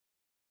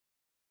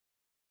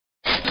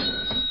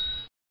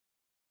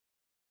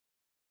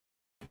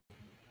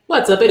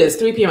What's up? It is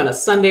 3 p.m. on a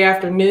Sunday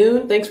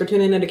afternoon. Thanks for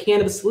tuning into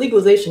Cannabis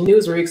Legalization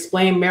News, where we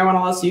explain marijuana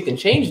laws so you can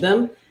change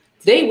them.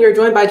 Today, we're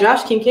joined by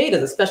Josh Kincaid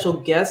as a special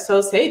guest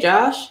host. Hey,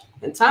 Josh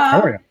and Tom.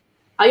 How are you?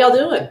 How y'all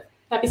doing?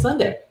 Happy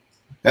Sunday.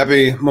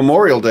 Happy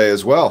Memorial Day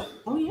as well.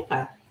 Oh,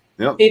 yeah.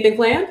 Yep. Anything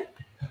planned?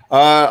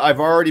 I've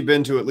already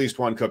been to at least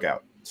one cookout,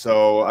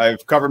 so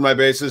I've covered my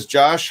bases.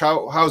 Josh,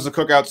 how's the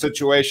cookout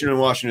situation in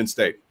Washington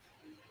State?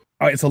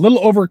 It's a little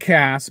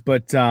overcast,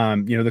 but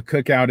the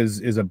cookout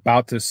is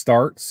about to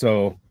start,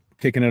 so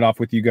kicking it off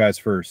with you guys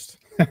first.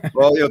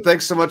 Well,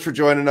 thanks so much for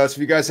joining us. If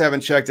you guys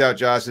haven't checked out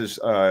Josh's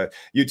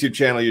YouTube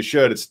channel, you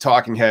should. It's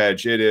Talking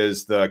Hedge. It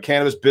is the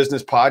cannabis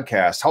business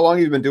podcast. How long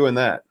have you been doing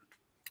that?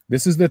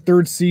 This is the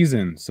third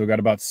season, so got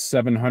about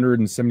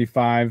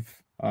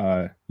 775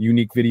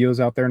 unique videos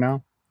out there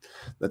now.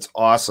 That's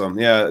awesome.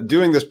 Yeah,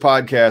 doing this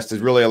podcast has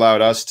really allowed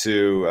us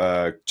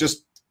to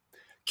just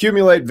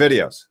accumulate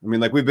videos. I mean,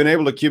 like, we've been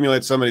able to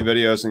accumulate so many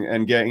videos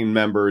and gain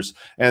members,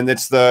 and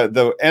it's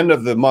the end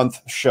of the month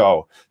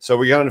show. So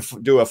we're going to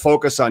do a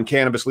focus on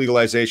cannabis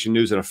legalization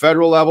news at a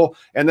federal level,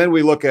 and then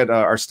we look at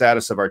our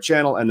status of our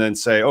channel and then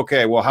say,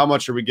 okay, well, how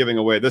much are we giving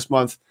away this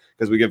month?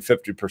 Because we give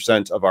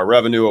 50% of our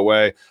revenue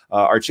away.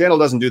 Our channel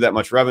doesn't do that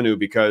much revenue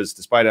because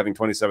despite having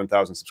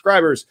 27,000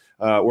 subscribers,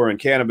 we're in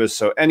cannabis.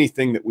 So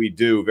anything that we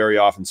do very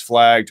often is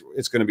flagged.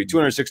 It's going to be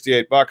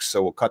 $268.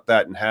 So we'll cut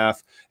that in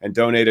half and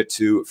donate it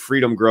to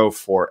Freedom Grow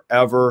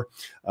Forever.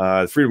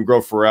 Freedom Grow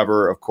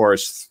Forever, of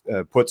course,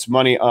 puts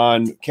money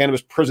on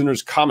Cannabis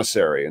Prisoners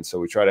Commissary. And so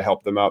we try to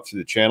help them out through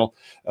the channel.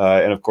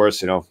 And of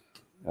course,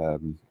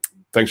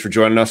 thanks for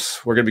joining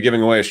us. We're going to be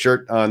giving away a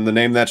shirt on the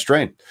Name That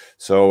Strain.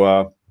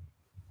 So,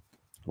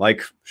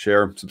 like,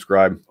 share,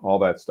 subscribe, all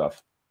that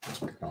stuff.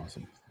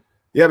 Awesome.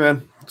 Yeah,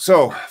 man.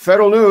 So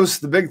federal news,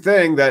 the big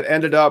thing that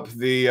ended up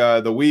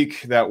the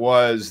week that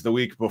was the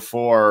week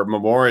before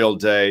Memorial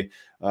Day,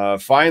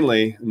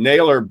 finally,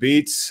 Naylor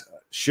beats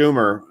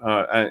Schumer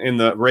in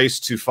the race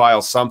to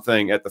file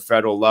something at the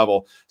federal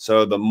level.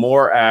 So the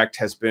MORE Act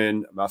has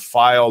been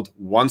filed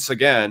once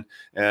again,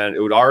 and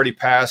it would already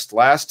passed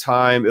last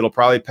time. It'll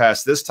probably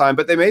pass this time,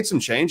 but they made some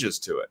changes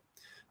to it.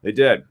 They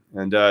did.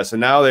 And so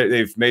now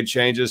they've made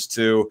changes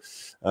to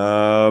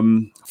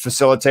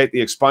facilitate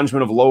the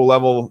expungement of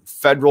low-level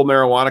federal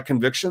marijuana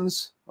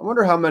convictions. I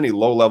wonder how many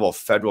low-level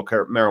federal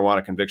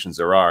marijuana convictions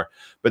there are.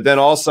 But then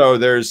also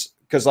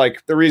because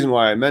like the reason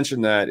why I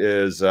mentioned that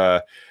is,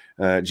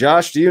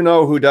 Josh, do you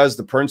know who does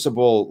the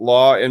principal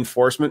law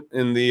enforcement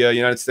in the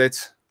United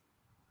States?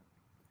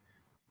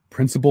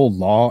 Principal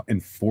law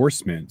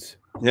enforcement?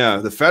 Yeah,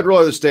 the federal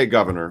or the state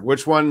governor.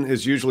 Which one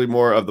is usually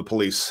more of the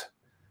police?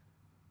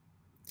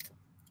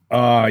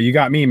 You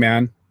got me,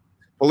 man.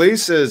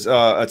 Police is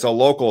it's a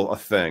local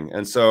thing,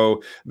 and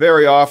so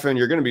very often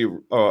you're going to be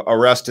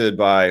arrested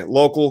by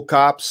local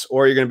cops,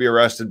 or you're going to be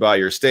arrested by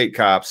your state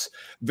cops.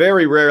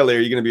 Very rarely are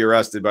you going to be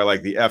arrested by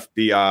like the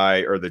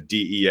FBI or the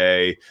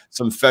DEA,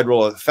 some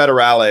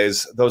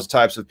federales, those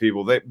types of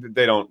people.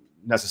 They don't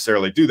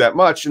necessarily do that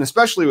much, and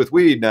especially with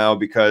weed now,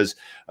 because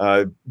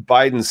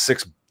Biden's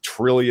 $6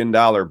 trillion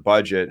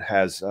budget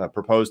has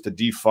proposed to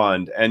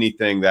defund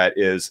anything that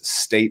is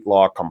state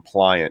law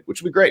compliant,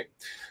 which would be great.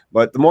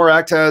 But the MORE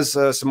Act has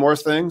some more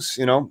things,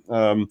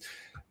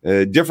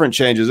 different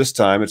changes this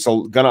time. It's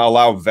going to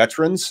allow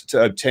veterans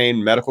to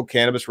obtain medical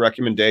cannabis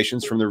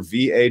recommendations from their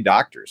VA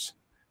doctors.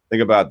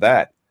 Think about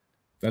that.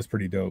 That's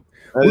pretty dope.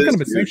 We're kind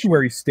of a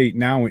sanctuary state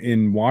now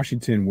in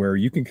Washington where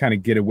you can kind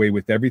of get away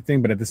with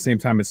everything, but at the same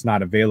time, it's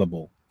not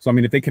available. So, I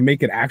mean, if they can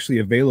make it actually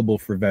available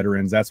for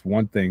veterans, that's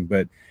one thing.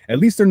 But at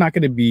least they're not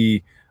going to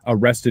be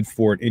arrested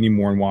for it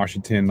anymore in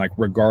Washington. Like,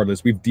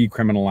 regardless, we've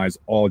decriminalized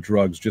all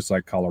drugs, just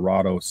like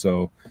Colorado.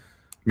 So, I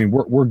mean,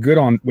 we're good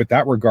on with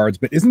that regards.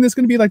 But isn't this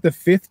going to be like the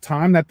 5th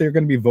time that they're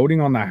going to be voting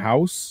on the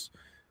House?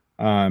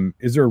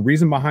 Is there a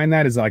reason behind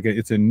that? Is it like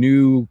it's a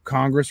new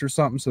Congress or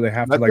something, so they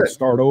have to like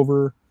start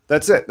over?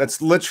 That's it.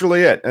 That's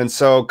literally it. And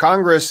so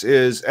Congress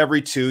is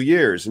every 2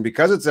 years. And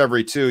because it's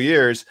every 2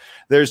 years,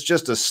 there's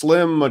just a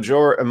slim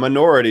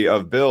minority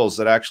of bills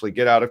that actually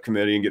get out of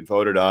committee and get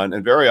voted on.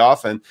 And very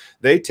often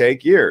they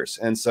take years.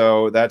 And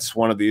so that's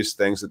one of these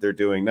things that they're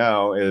doing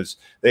now is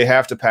they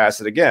have to pass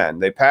it again.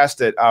 They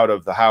passed it out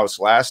of the House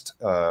last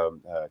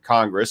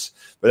Congress,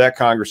 but that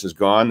Congress is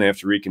gone. They have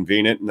to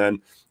reconvene it. And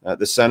then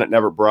the Senate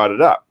never brought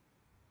it up.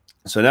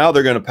 So now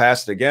they're going to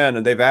pass it again,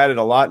 and they've added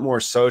a lot more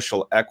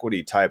social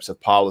equity types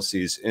of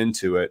policies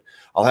into it.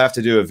 I'll have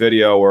to do a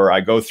video where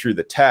I go through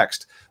the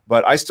text,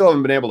 but I still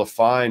haven't been able to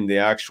find the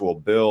actual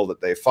bill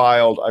that they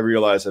filed. I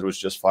realized that it was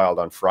just filed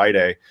on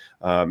Friday.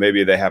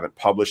 Maybe they haven't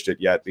published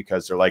it yet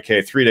because they're like,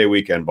 hey, 3-day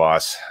weekend,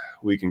 boss.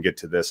 We can get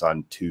to this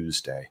on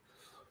Tuesday.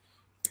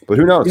 But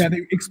who knows? Yeah,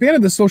 they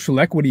expanded the social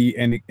equity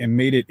and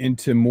made it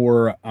into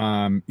more,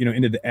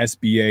 into the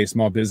SBA,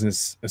 Small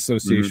Business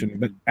Association. Mm-hmm.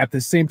 But at the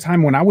same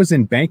time, when I was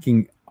in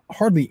banking,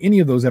 hardly any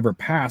of those ever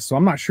passed. So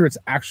I'm not sure it's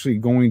actually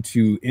going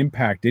to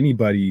impact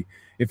anybody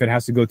if it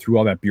has to go through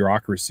all that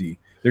bureaucracy.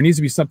 there needs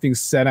to be something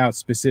set out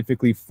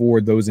specifically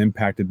for those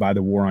impacted by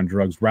the war on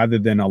drugs, rather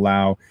than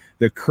allow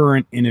the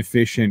current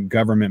inefficient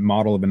government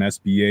model of an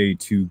SBA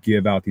to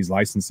give out these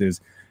licenses.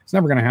 It's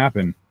never going to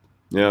happen.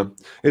 Yeah,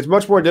 it's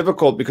much more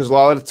difficult because a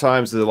lot of the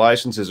times the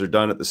licenses are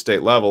done at the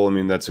state level. I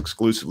mean, that's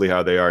exclusively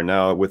how they are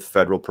now with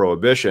federal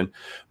prohibition.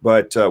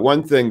 But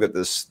one thing that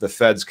the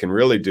feds can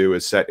really do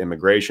is set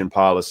immigration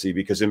policy,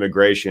 because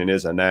immigration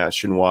is a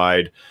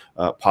nationwide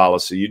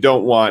policy. You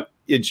don't want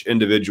each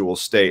individual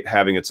state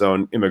having its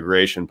own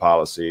immigration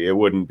policy. It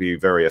wouldn't be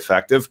very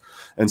effective.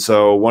 And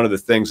so one of the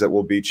things that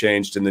will be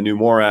changed in the new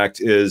MORE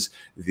Act is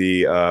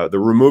the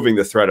removing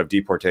the threat of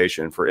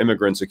deportation for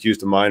immigrants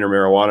accused of minor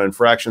marijuana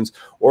infractions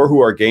or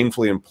who are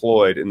gainfully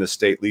employed in the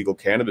state legal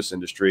cannabis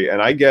industry.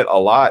 And I get a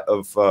lot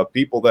of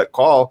people that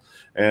call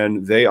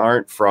and they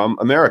aren't from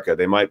America.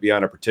 They might be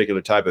on a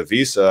particular type of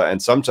visa. And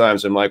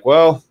sometimes I'm like,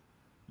 well,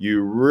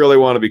 you really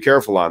want to be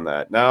careful on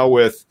that. Now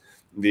with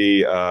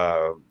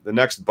the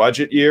next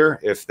budget year,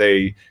 if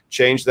they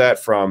change that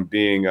from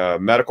being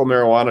medical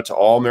marijuana to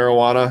all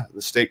marijuana,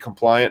 the state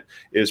compliant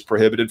is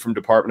prohibited from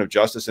Department of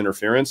Justice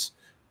interference.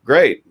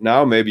 Great.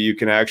 Now maybe you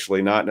can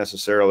actually not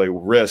necessarily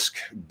risk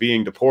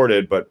being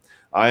deported, but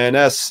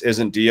INS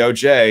isn't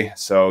DOJ,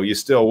 so you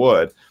still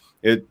would.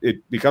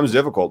 It becomes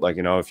difficult, like,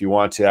 you know, if you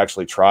want to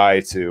actually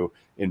try to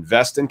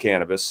invest in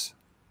cannabis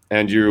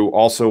and you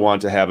also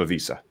want to have a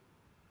visa.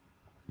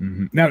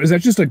 Mm-hmm. Now, is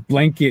that just a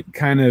blanket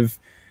kind of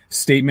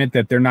statement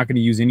that they're not going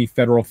to use any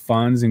federal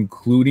funds,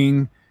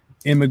 including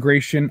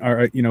immigration,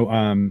 or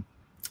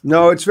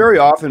No, it's very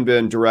often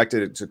been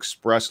directed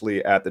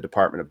expressly at the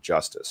Department of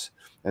Justice.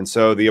 And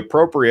so the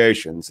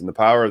appropriations and the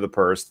power of the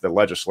purse the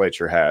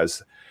legislature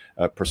has,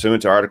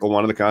 pursuant to Article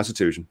 1 of the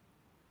Constitution,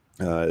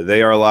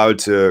 they are allowed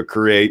to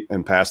create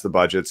and pass the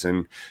budgets.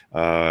 And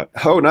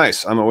oh,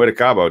 nice, I'm on my way to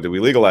Cabo. Did we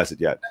legalize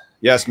it yet?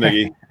 Yes,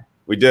 Miggy,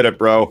 we did it,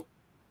 bro.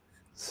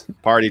 It's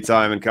party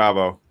time in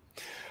Cabo.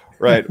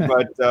 Right.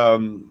 But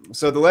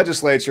so the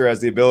legislature has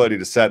the ability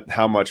to set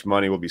how much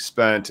money will be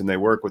spent, and they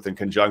work in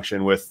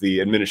conjunction with the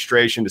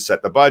administration to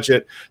set the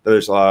budget.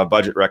 There's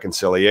budget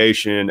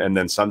reconciliation, and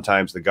then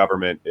sometimes the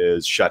government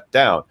is shut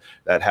down.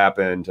 That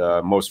happened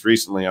most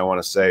recently, I want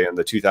to say, in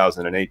the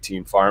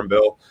 2018 Farm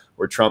Bill,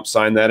 where Trump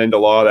signed that into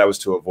law. That was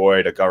to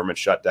avoid a government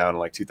shutdown in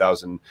like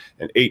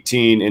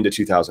 2018 into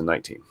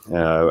 2019.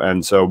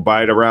 And so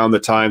by around the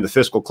time the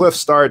fiscal cliff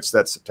starts,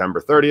 that's September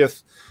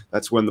 30th.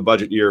 That's when the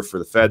budget year for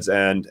the feds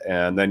end,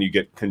 and then you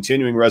get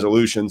continuing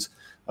resolutions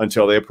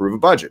until they approve a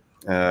budget.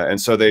 And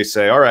so they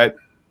say, all right,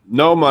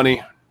 no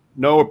money,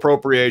 no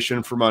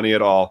appropriation for money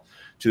at all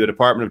to the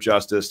Department of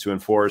Justice to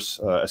enforce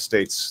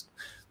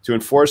to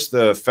enforce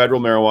the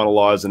federal marijuana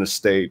laws in a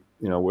state,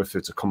 you know, if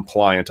it's a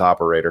compliant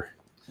operator.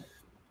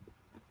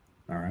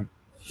 All right.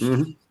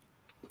 Mm-hmm.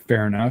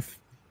 Fair enough.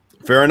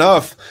 Fair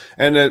enough.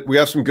 And we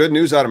have some good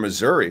news out of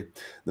Missouri.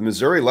 The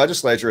Missouri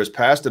legislature has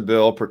passed a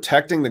bill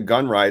protecting the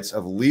gun rights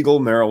of legal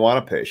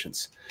marijuana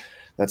patients.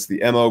 That's the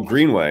MO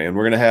Greenway. And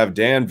we're going to have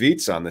Dan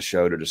Viets on the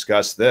show to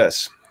discuss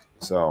this.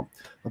 So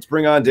let's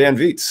bring on Dan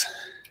Viets.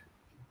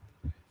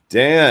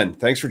 Dan,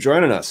 thanks for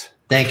joining us.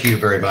 Thank you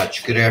very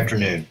much. Good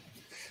afternoon.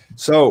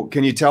 So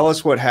can you tell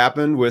us what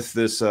happened with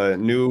this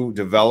new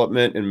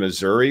development in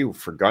Missouri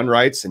for gun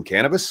rights and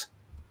cannabis?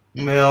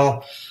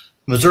 Well,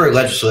 Missouri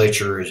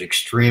legislature is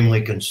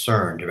extremely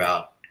concerned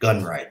about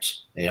gun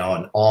rights. You know,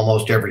 and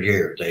almost every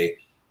year they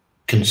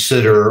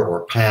consider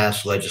or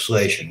pass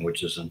legislation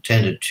which is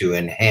intended to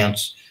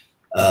enhance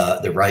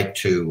the right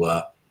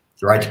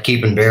to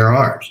keep and bear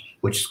arms,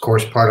 which is, of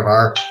course, part of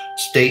our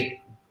state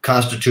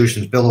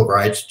constitution's Bill of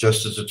Rights,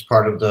 just as it's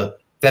part of the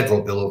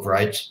federal Bill of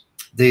Rights.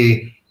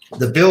 The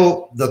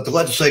bill that the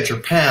legislature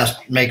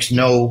passed makes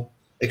no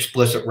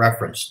explicit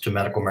reference to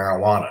medical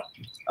marijuana,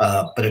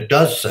 but it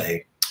does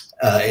say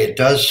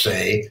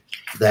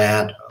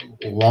that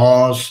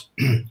laws,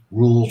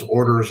 rules,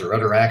 orders, or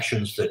other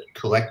actions that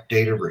collect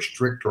data,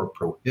 restrict, or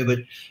prohibit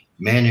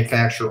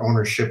manufacture,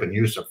 ownership, and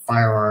use of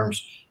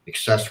firearms,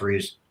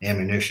 accessories,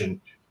 ammunition,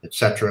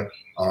 etc.,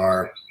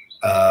 are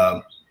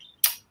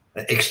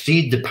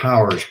exceed the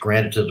powers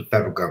granted to the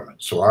federal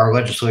government. So our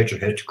legislature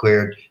has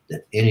declared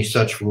that any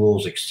such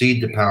rules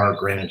exceed the power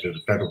granted to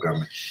the federal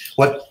government.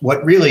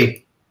 What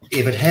really,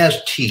 if it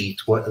has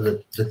teeth, what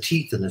the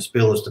teeth in this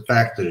bill is the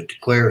fact that it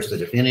declares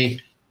that if any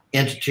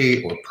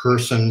entity or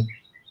person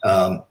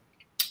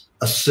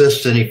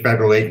assists any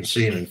federal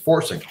agency in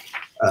enforcing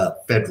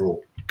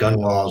federal gun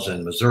laws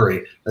in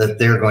Missouri, that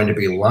they're going to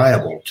be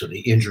liable to the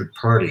injured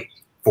party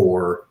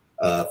for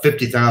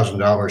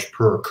 $50,000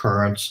 per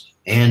occurrence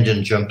and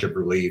injunctive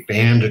relief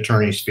and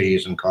attorney's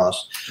fees and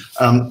costs.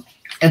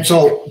 And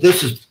so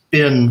this has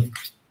been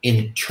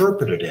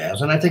interpreted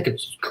as, and I think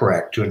it's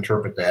correct to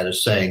interpret that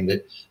as saying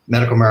that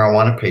medical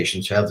marijuana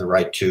patients have the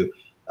right to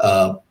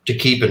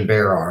keep and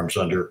bear arms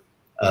under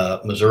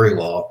Missouri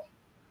law,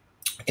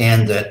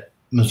 and that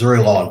Missouri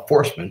law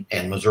enforcement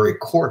and Missouri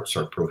courts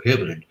are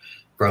prohibited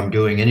from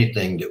doing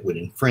anything that would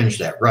infringe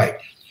that right.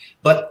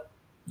 But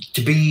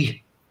to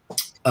be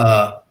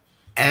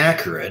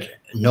accurate,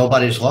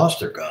 nobody's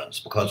lost their guns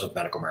because of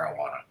medical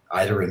marijuana.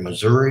 either in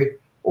Missouri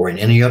or in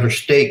any other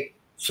state,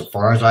 so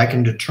far as I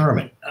can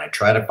determine, and I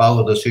try to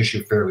follow this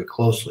issue fairly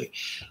closely.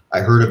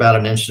 I heard about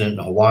an incident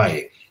in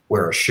Hawaii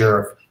where a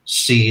sheriff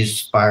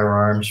seized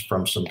firearms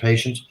from some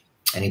patients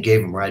and he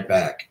gave them right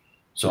back.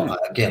 So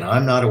again,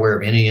 I'm not aware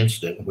of any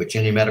incident in which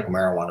any medical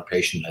marijuana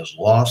patient has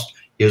lost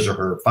his or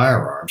her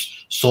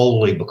firearms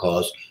solely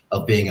because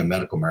of being a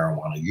medical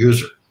marijuana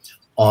user.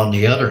 On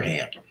the other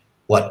hand,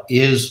 what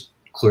is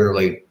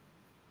clearly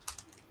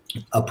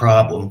a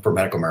problem for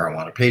medical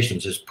marijuana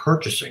patients is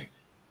purchasing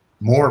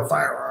more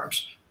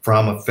firearms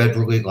from a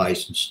federally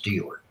licensed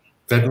dealer.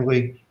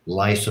 Federally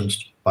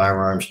licensed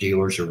firearms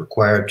dealers are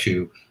required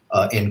to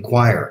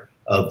inquire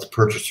of the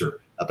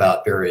purchaser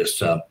about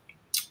various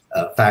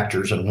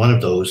factors, and one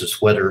of those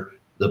is whether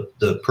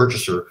the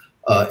purchaser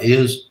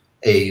is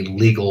a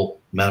legal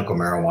medical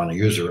marijuana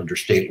user under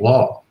state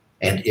law.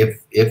 And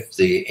if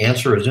the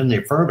answer is in the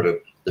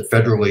affirmative, the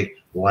federally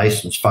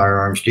licensed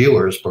firearms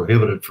dealer is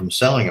prohibited from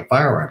selling a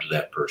firearm to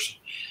that person.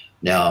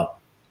 Now,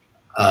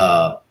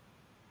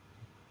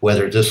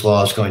 whether this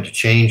law is going to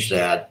change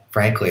that,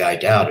 frankly, I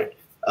doubt it.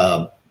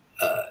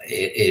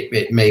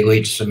 It may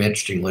lead to some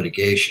interesting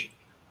litigation,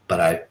 but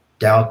I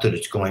doubt that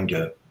it's going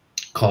to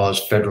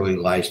cause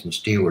federally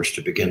licensed dealers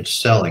to begin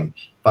selling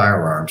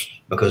firearms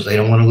because they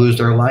don't want to lose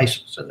their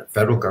license, and the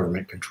federal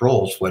government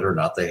controls whether or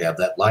not they have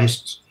that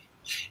license.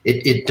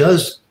 It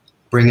does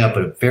bring up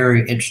a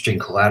very interesting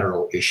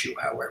collateral issue,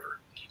 however.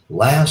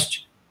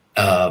 Last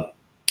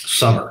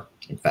summer,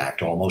 in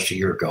fact, almost a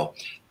year ago,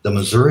 the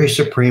Missouri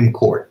Supreme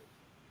Court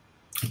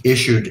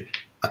issued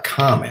a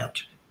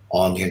comment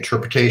on the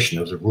interpretation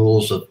of the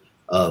rules of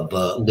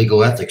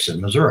legal ethics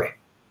in Missouri.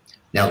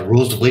 Now, the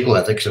rules of legal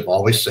ethics have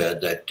always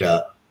said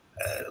that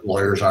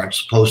lawyers aren't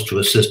supposed to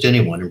assist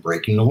anyone in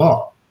breaking the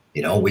law.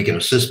 You know, we can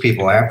assist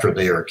people after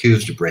they are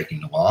accused of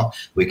breaking the law.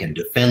 We can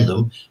defend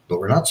them, but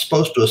we're not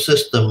supposed to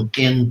assist them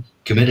in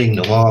committing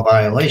the law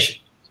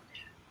violation.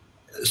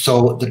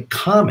 So the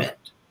comment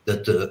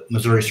that the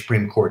Missouri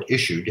Supreme Court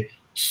issued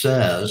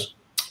says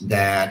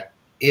that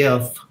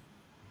if,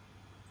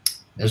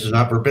 this is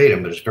not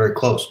verbatim, but it's very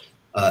close,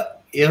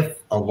 if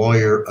a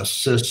lawyer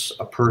assists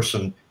a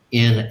person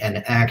in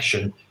an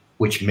action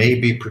which may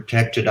be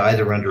protected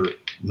either under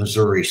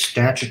Missouri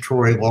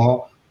statutory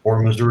law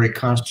or Missouri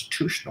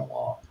constitutional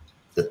law,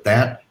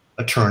 that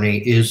attorney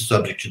is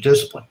subject to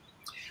discipline.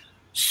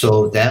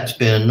 So that's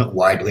been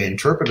widely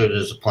interpreted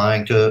as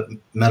applying to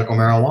medical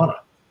marijuana.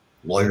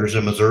 Lawyers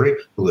in Missouri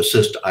who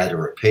assist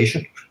either a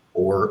patient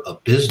or a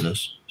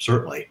business,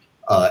 certainly,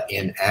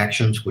 in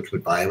actions which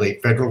would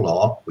violate federal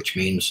law, which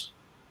means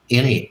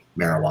any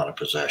marijuana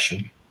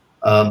possession,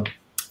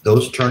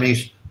 those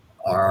attorneys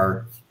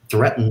are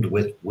threatened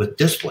with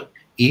discipline,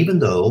 even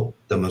though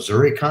the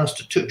Missouri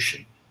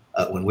Constitution,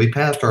 when we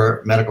passed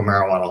our medical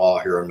marijuana law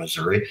here in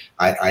Missouri,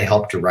 I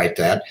helped to write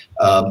that.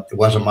 It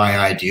wasn't my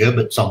idea,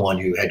 but someone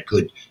who had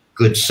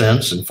good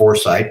sense and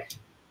foresight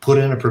put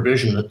in a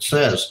provision that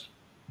says,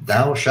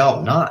 thou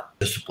shalt not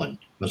discipline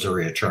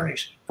Missouri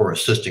attorneys for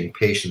assisting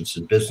patients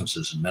and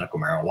businesses in medical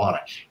marijuana.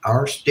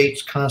 Our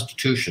state's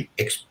constitution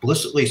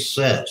explicitly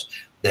says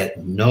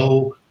that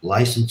no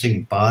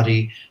licensing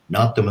body,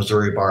 not the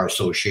Missouri Bar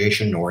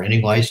Association nor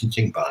any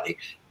licensing body,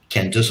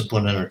 can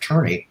discipline an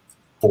attorney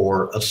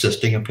for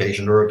assisting a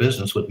patient or a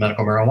business with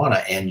medical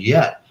marijuana. And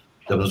yet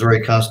the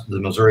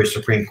Missouri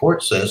Supreme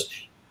Court says,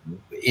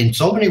 in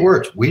so many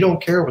words, we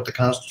don't care what the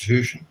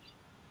Constitution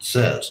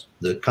says.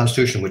 The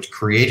Constitution which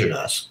created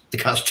us, the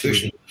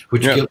Constitution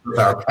which gives us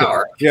our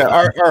power. Yeah,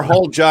 our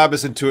whole job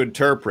isn't to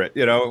interpret.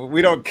 You know,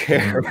 we don't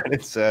care what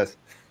it says.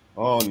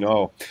 Oh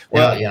no!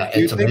 Well, do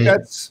you think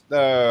that's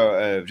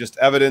just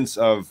evidence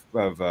of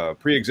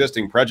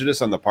pre-existing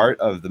prejudice on the part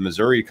of the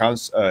Missouri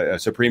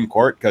Supreme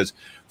Court? Because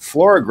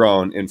Flora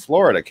Grown in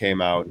Florida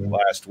came out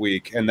last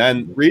week, and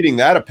then reading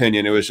that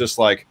opinion, it was just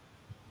like,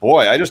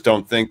 boy, I just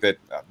don't think that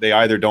they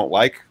either don't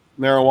like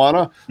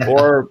marijuana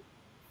or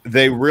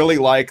they really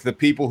like the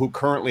people who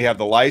currently have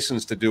the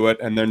license to do it,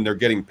 and then they're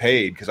getting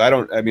paid. Because I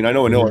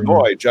know in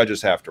Illinois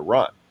judges have to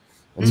run.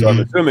 And so I'm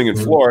assuming in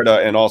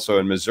Florida and also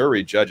in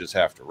Missouri, judges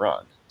have to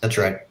run. That's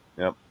right.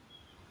 Yep.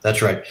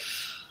 That's right.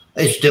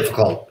 It's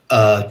difficult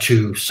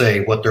to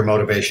say what their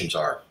motivations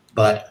are.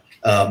 But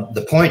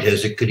the point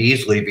is it could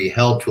easily be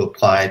held to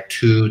apply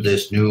to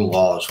this new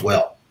law as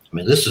well. I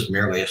mean, this is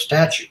merely a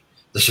statute.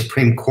 The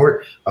Supreme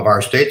Court of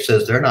our state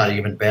says they're not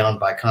even bound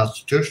by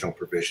constitutional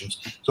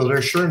provisions, so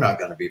they're sure not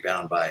going to be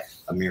bound by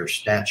a mere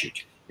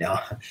statute.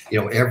 Now,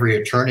 you know, every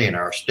attorney in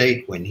our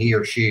state, when he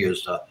or she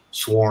is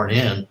sworn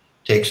in,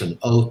 takes an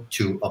oath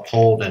to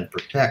uphold and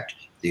protect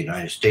the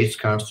United States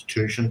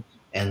Constitution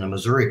and the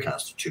Missouri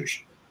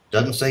Constitution.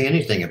 Doesn't say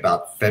anything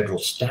about federal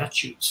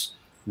statutes,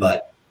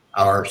 but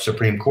our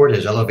Supreme Court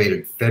has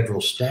elevated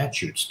federal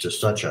statutes to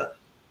such a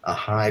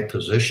high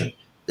position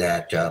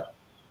that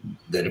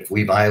that if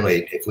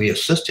we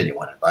assist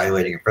anyone in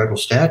violating a federal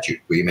statute,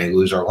 we may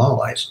lose our law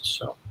license.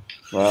 So,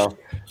 wow.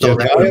 So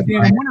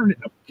I'm wondering,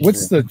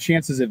 What's the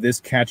chances of this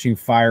catching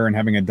fire and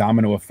having a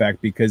domino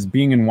effect? Because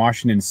being in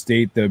Washington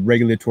State, the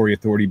regulatory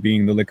authority,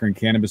 being the Liquor and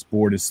Cannabis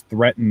Board, has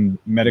threatened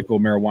medical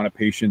marijuana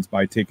patients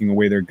by taking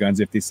away their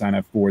guns if they sign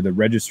up for the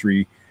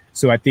registry.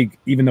 So I think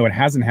even though it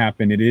hasn't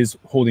happened, it is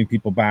holding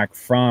people back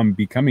from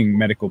becoming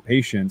medical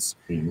patients.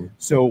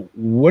 So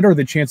what are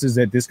the chances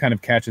that this kind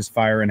of catches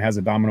fire and has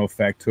a domino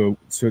effect to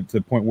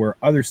the point where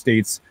other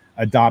states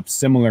adopt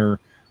similar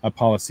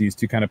policies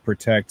to kind of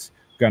protect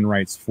gun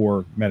rights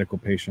for medical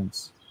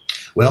patients?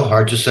 Well,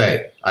 hard to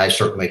say. I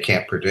certainly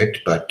can't predict,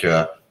 but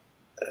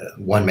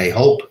one may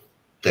hope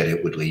that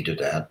it would lead to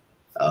that.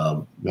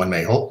 One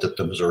may hope that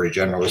the Missouri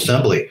General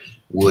Assembly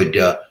would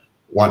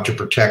want to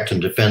protect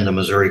and defend the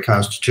Missouri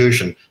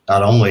Constitution,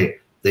 not only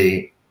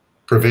the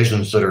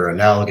provisions that are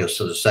analogous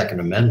to the Second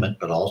Amendment,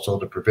 but also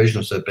the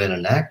provisions that have been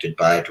enacted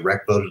by a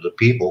direct vote of the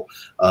people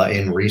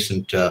in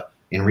recent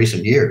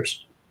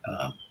years.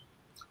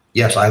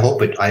 Yes, I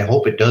hope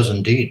it does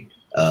indeed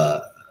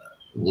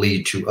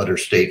lead to other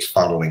states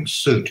following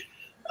suit.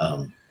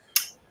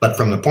 But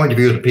from the point of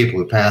view of the people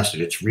who passed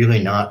it, it's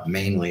really not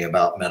mainly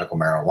about medical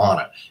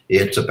marijuana.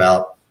 It's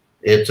about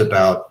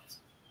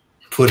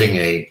putting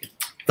a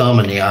thumb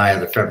in the eye of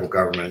the federal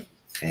government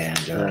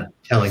and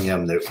telling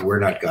them that we're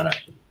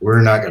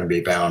not gonna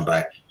be bound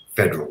by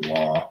federal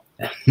law.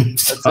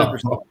 That's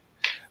interesting.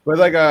 But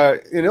like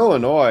in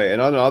Illinois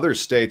and in other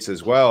states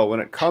as well, when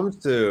it comes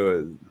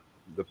to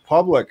the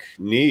public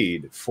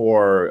need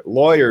for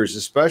lawyers,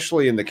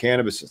 especially in the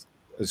cannabis,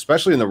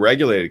 especially in the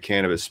regulated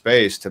cannabis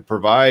space, to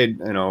provide,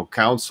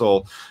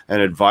 counsel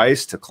and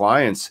advice to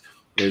clients,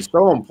 is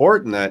so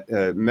important that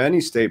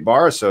many state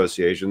bar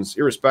associations,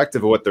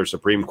 irrespective of what their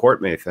Supreme Court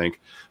may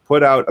think,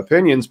 put out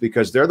opinions,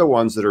 because they're the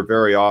ones that are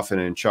very often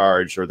in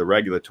charge, or the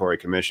regulatory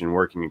commission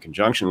working in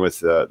conjunction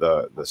with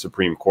the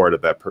Supreme Court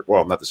of that,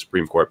 well, not the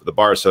Supreme Court, but the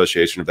bar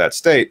association of that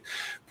state,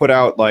 put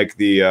out like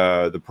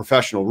the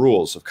professional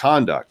rules of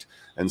conduct.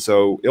 And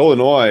so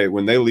Illinois,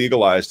 when they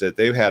legalized it,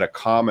 they've had a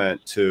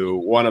comment to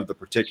one of the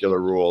particular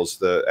rules.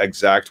 The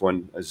exact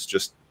one is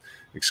just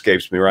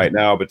escapes me right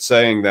now, but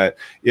saying that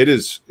it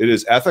is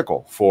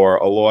ethical for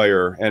a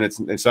lawyer, and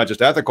it's not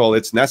just ethical,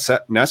 it's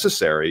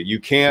necessary. You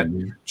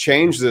can't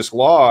change this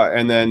law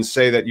and then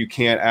say that you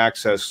can't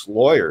access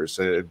lawyers,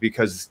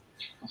 because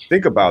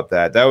think about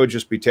that. That would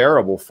just be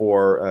terrible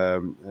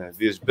for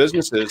these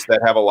businesses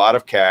that have a lot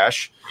of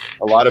cash,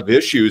 a lot of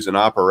issues and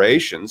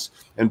operations,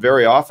 and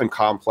very often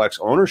complex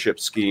ownership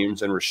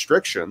schemes and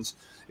restrictions.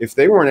 If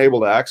they weren't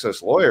able to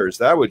access lawyers,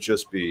 that would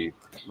just be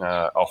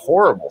a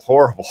horrible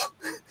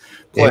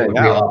playing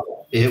out.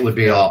 It would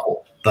be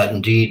awful. But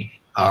indeed,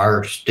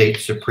 our state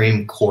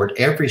Supreme Court,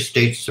 every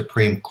state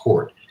Supreme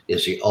Court,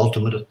 is the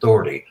ultimate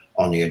authority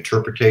on the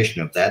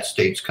interpretation of that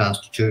state's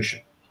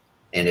constitution.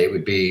 And it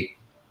would be,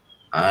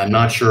 I'm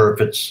not sure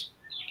if it's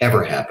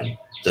ever happened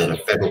that a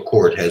federal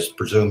court has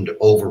presumed to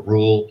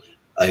overrule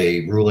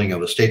a ruling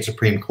of a state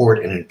Supreme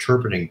Court in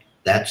interpreting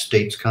that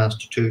state's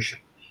constitution.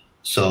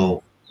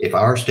 So if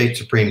our state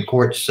Supreme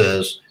Court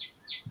says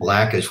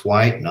black is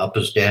white and up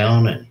is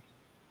down,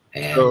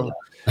 so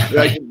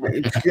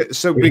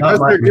because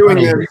they're doing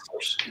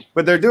this,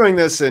 but they're doing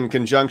this in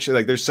conjunction,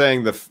 like they're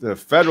saying the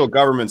federal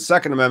government's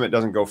Second Amendment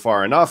doesn't go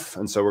far enough,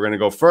 and so we're going to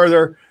go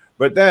further.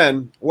 But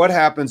then what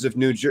happens if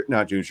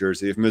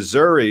if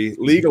Missouri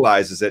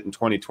legalizes it in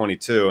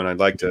 2022? And I'd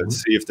like to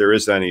see if there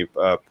is any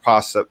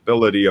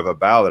possibility of a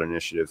ballot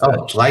initiative.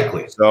 Oh, it's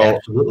likely. So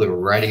absolutely, we're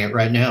writing it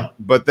right now.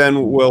 But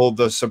then will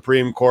the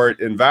Supreme Court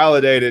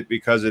invalidate it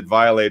because it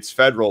violates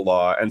federal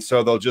law? And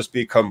so they'll just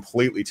be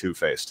completely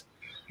two-faced.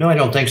 No, I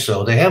don't think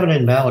so. They haven't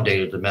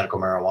invalidated the medical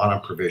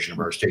marijuana provision of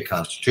our state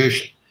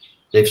constitution.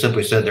 They've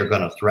simply said they're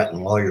going to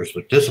threaten lawyers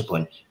with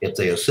discipline if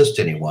they assist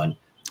anyone.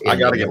 I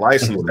got to get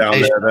licensed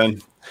down there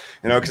then,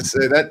 because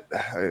that,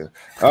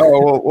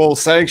 we'll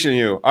sanction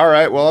you. All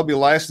right, well, I'll be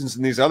licensed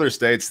in these other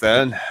states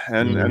then,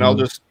 and I'll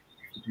just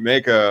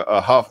make a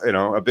huff,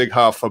 a big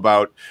huff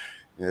about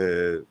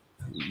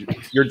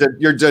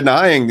you're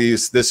denying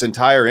this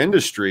entire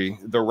industry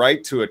the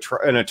right to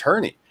an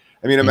attorney.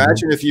 I mean,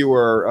 imagine if you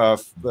were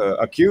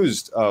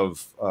accused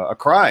of a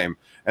crime,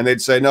 and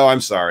they'd say, "No, I'm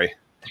sorry,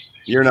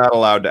 you're not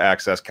allowed to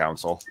access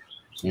counsel."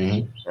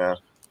 Yeah.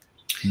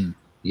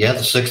 Yeah,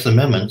 the Sixth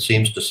Amendment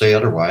seems to say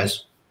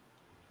otherwise,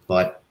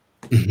 but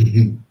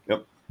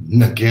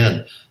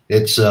again,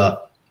 it's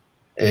at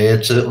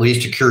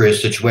least a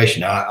curious situation.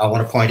 Now, I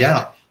want to point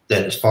out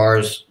that as far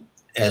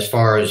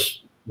as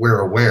we're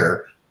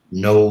aware,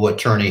 no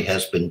attorney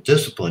has been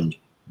disciplined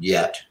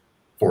yet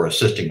for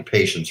assisting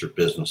patients or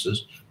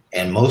businesses,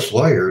 and most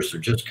lawyers are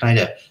just kind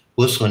of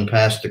whistling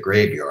past the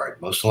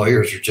graveyard. Most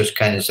lawyers are just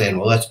kind of saying,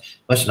 well,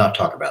 let's not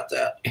talk about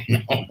that.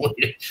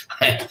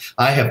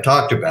 I have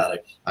talked about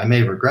it. I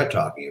may regret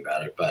talking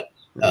about it, but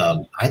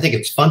I think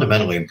it's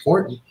fundamentally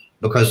important,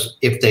 because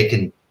if they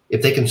can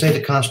say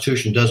the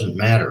Constitution doesn't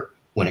matter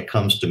when it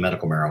comes to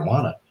medical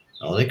marijuana,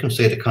 well, they can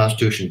say the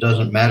Constitution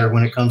doesn't matter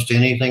when it comes to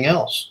anything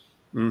else.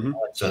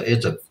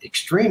 It's an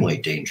extremely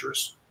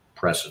dangerous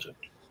precedent.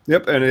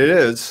 Yep, and it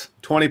is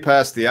 20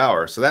 past the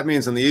hour. So that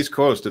means on the East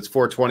Coast, it's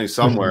 4:20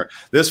 somewhere.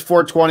 This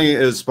 4:20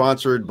 is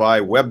sponsored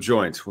by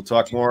WebJoint. We'll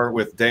talk more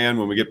with Dan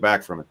when we get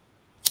back from it.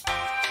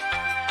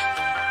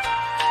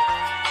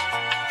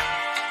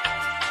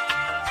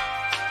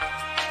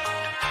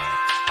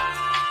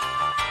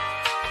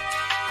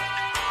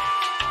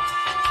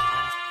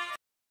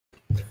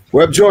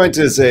 WebJoint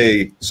is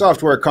a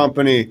software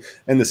company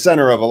in the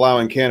center of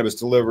allowing cannabis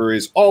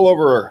deliveries all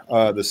over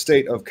the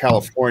state of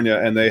California,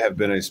 and they have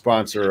been a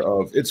sponsor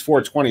of It's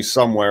 420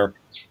 Somewhere.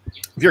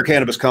 If your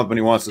cannabis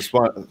company wants to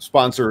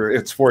sponsor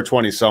It's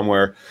 420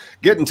 Somewhere,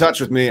 get in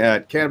touch with me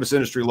at Cannabis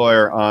Industry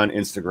Lawyer on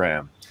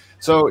Instagram.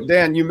 So,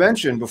 Dan, you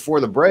mentioned before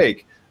the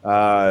break,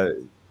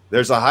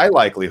 there's a high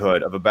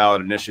likelihood of a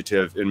ballot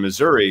initiative in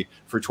Missouri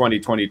for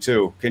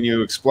 2022. Can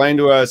you explain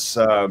to us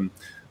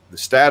the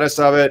status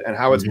of it and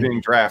how it's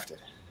being drafted?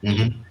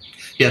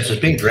 Yes,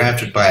 it's being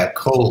drafted by a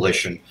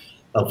coalition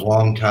of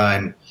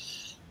longtime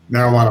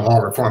marijuana law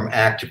reform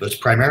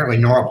activists, primarily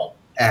normal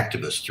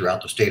activists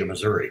throughout the state of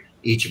Missouri.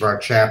 Each of our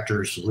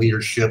chapters'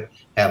 leadership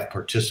have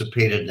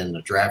participated in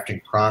the drafting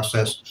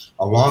process,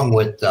 along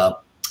with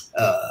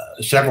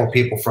several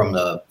people from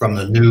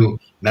the new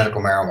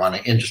medical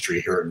marijuana industry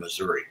here in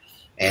Missouri.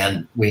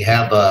 And we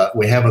have a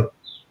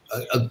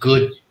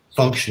good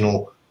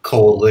functional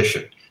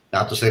coalition.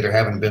 Not to say there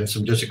haven't been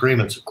some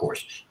disagreements, of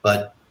course,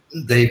 but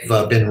they've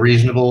been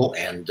reasonable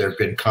and there have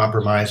been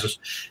compromises.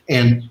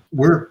 And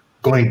we're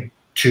going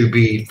to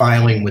be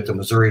filing with the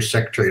Missouri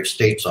Secretary of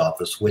State's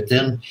office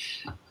within,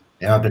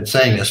 and I've been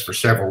saying this for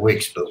several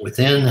weeks, but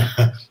within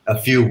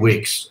a few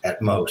weeks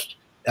at most,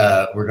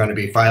 we're going to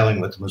be filing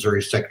with the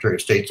Missouri Secretary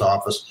of State's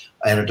office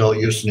an adult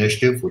use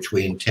initiative, which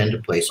we intend to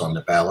place on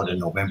the ballot in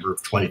November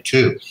of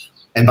 22.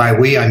 And by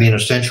we, I mean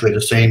essentially the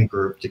same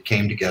group that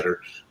came together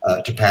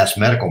to pass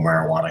medical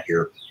marijuana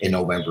here in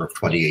November of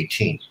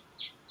 2018.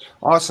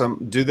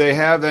 Awesome. Do they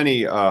have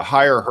any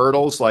higher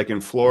hurdles like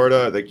in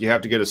Florida that you have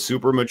to get a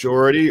super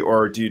majority,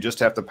 or do you just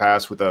have to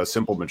pass with a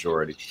simple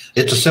majority?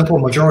 It's a simple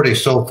majority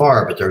so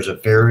far, but there's a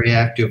very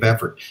active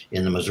effort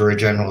in the Missouri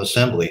General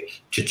Assembly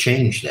to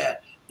change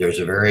that. There's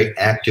a very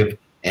active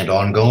and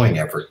ongoing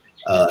effort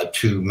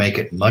to make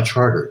it much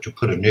harder to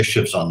put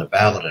initiatives on the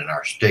ballot in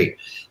our state.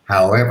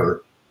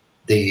 However,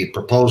 the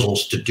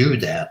proposals to do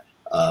that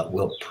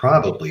will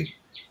probably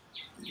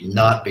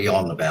not be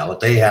on the ballot.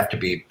 They have to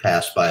be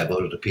passed by a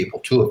vote of the people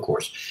too, of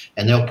course,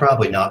 and they'll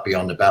probably not be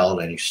on the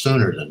ballot any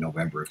sooner than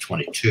November of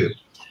 22.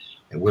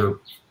 And we're,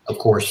 of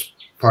course,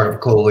 part of a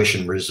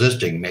coalition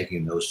resisting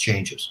making those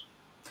changes.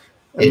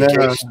 And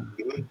then,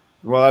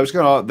 well, I was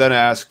going to then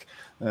ask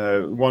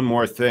one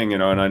more thing,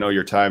 and I know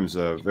your time's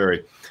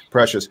very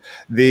precious.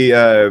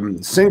 The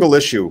single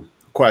issue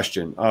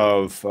question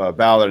of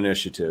ballot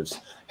initiatives.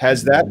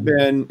 Has that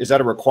been, is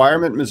that a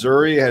requirement in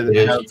Missouri? Have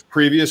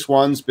previous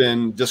ones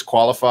been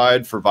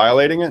disqualified for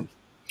violating it?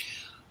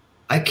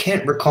 I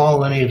can't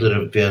recall any that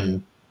have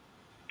been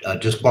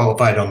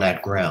disqualified on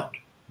that ground.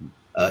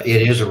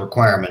 It is a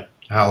requirement.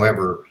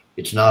 However,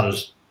 it's not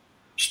as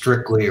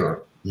strictly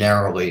or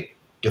narrowly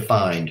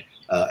defined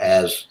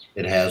as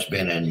it has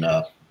been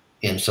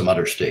in some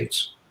other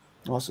states.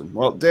 Awesome.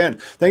 Well, Dan,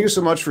 thank you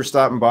so much for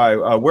stopping by.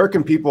 Where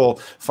can people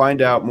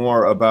find out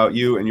more about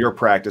you and your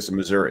practice in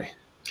Missouri?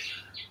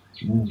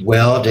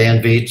 Well, Dan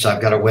Viets,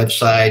 I've got a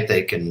website.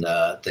 They can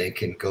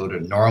go to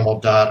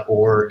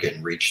normal.org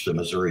and reach the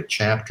Missouri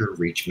chapter,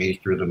 reach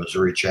me through the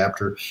Missouri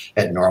chapter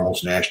at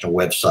Normal's national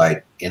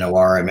website,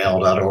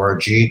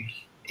 norml.org,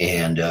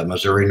 and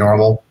Missouri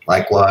Normal,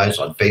 likewise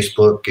on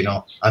Facebook.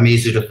 I'm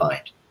easy to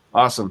find.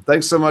 Awesome.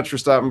 Thanks so much for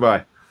stopping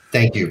by.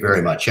 Thank you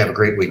very much. Have a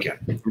great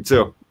weekend. You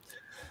too.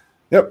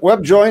 Yep,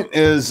 WebJoint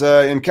is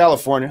in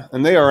California,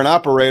 and they are an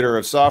operator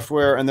of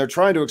software, and they're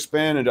trying to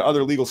expand into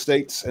other legal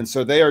states, and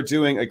so they are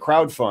doing a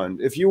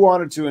crowdfund. If you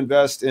wanted to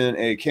invest in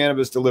a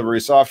cannabis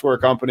delivery software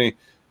company,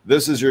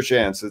 this is your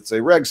chance. It's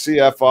a Reg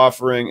CF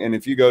offering, and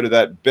if you go to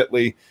that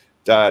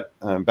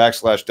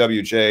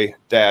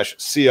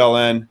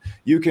bit.ly/WJ-CLN,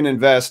 you can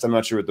invest. I'm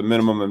not sure what the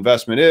minimum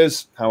investment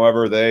is.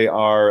 However, they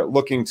are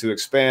looking to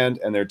expand,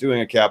 and they're doing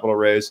a capital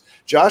raise.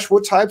 Josh,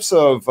 what types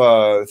of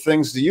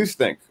things do you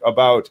think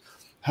about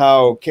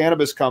how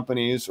cannabis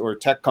companies or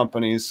tech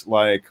companies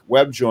like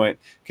WebJoint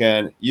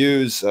can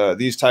use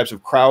these types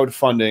of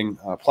crowdfunding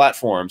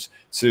platforms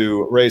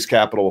to raise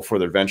capital for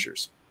their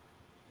ventures?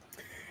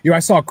 I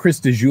saw Chris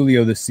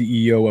DiGiulio, the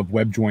CEO of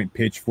WebJoint,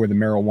 pitch for the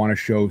Marijuana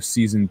Show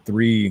Season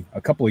 3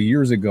 a couple of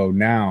years ago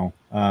now.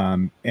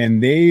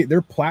 And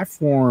their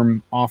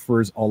platform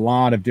offers a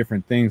lot of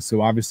different things.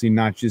 So obviously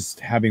not just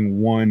having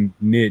one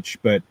niche,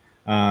 but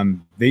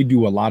they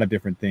do a lot of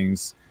different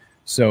things.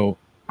 So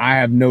I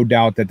have no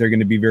doubt that they're going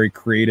to be very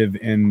creative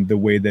in the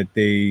way that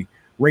they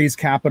raise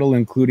capital,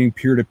 including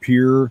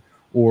peer-to-peer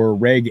or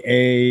Reg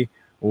A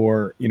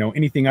or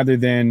anything other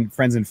than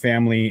friends and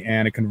family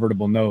and a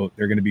convertible note.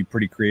 They're going to be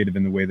pretty creative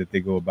in the way that they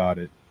go about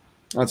it.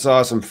 That's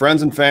awesome.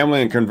 Friends and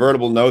family and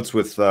convertible notes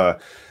with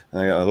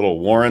little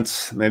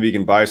warrants. Maybe you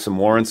can buy some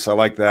warrants. I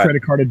like that.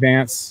 Credit card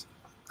advance.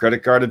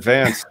 Credit card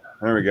advance.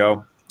 There we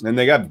go. And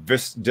they got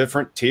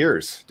different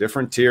tiers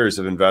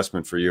of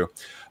investment for you.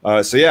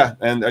 So yeah,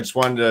 and I just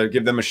wanted to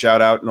give them a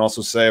shout out and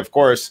also say, of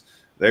course,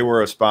 they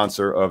were a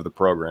sponsor of the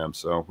program.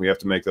 So we have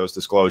to make those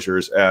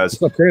disclosures as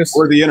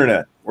we're the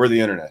internet. We're the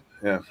internet.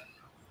 Yeah.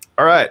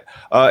 All right.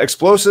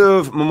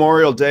 Explosive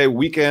Memorial Day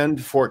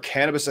weekend for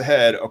cannabis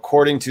ahead,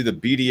 according to the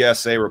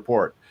BDSA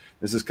report.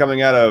 This is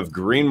coming out of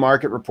Green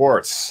Market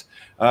Reports.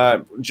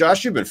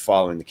 Josh, you've been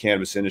following the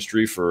cannabis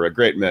industry for a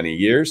great many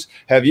years.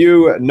 Have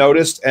you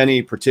noticed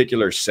any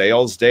particular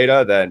sales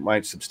data that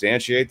might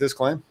substantiate this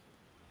claim?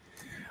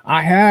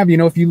 I have. You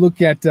know, if you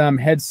look at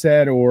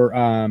Headset or,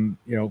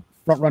 you know,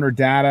 Frontrunner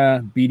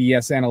Data,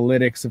 BDS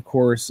Analytics, of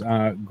course,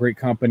 great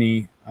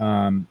company.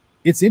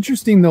 It's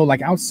interesting, though,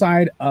 like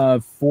outside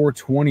of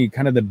 420,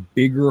 kind of the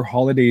bigger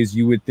holidays,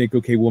 you would think,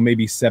 okay, well,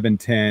 maybe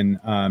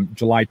 7/10,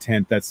 July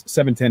 10th. That's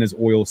 7/10 is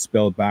oil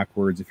spelled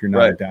backwards if you're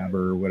not a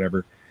dabber or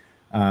whatever.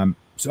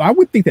 So I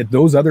would think that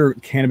those other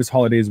cannabis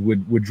holidays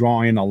would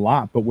draw in a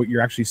lot. But what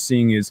you're actually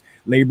seeing is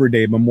Labor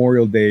Day,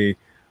 Memorial Day,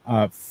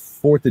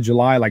 4th of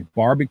July, like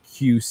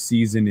barbecue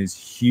season is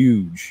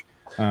huge.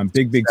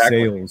 Big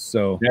sales.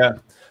 So yeah,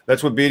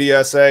 that's what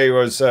BDSA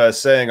was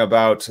saying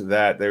about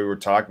that. They were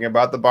talking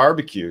about the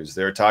barbecues.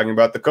 They were talking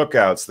about the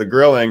cookouts, the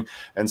grilling.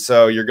 And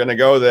so you're going to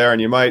go there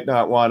and you might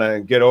not want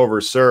to get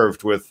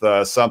overserved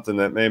with something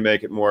that may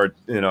make it more,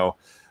 you know,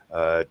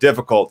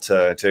 difficult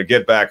to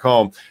get back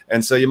home.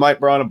 And so you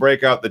might want to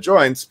break out the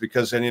joints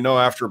because then, you know,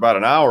 after about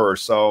an hour or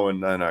so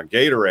and then a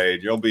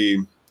Gatorade, you'll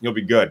be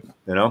good,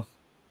 you know.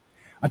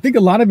 I think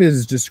a lot of it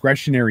is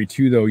discretionary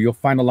too, though. You'll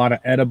find a lot of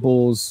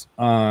edibles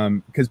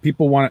because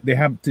people they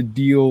have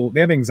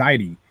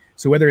anxiety.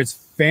 So whether it's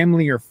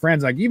family or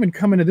friends, like even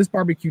coming to this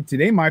barbecue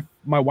today, my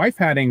wife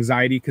had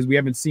anxiety because we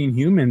haven't seen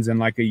humans in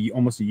like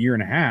almost a year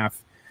and a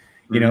half,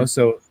 you know,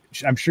 so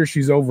I'm sure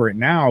she's over it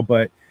now.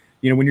 But,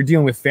 you know, when you're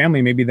dealing with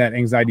family, maybe that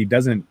anxiety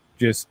doesn't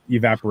just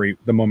evaporate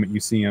the moment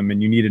you see them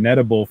and you need an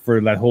edible for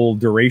that whole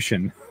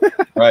duration.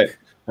 Right.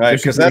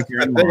 Because that's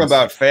the thing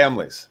about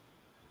families.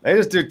 They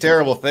just do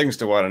terrible things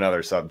to one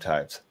another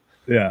sometimes.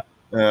 Yeah.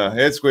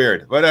 It's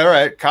weird. But all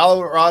right,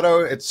 Colorado,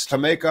 it's to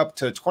make up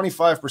to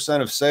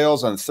 25% of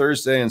sales on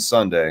Thursday and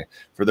Sunday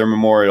for their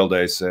Memorial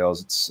Day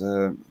sales. It's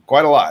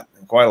quite a lot.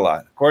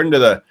 According to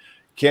the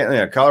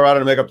Colorado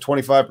to make up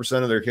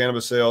 25% of their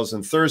cannabis sales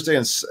on Thursday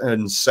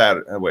and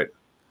Saturday. Wait,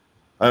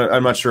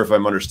 I'm not sure if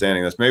I'm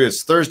understanding this. Maybe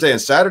it's Thursday and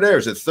Saturday, or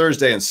is it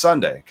Thursday and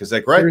Sunday? Because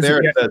like right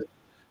there it says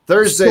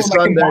Thursday,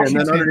 Sunday, and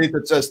then underneath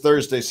it says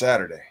Thursday,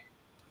 Saturday.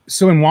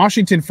 So in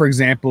Washington, for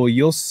example,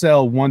 you'll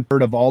sell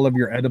 1/3 of all of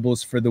your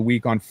edibles for the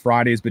week on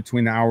Fridays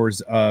between the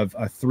hours of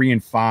 3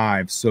 and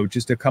 5. So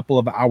just a couple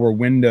of hour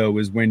window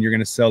is when you're going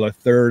to sell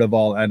 1/3 of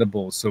all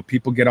edibles. So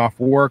people get off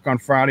work on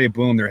Friday,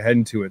 boom, they're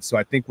heading to it. So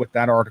I think what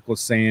that article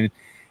is saying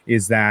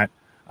is that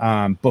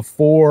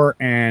before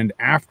and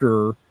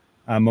after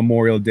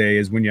Memorial Day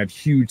is when you have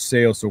huge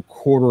sales. So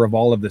 1/4 of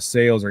all of the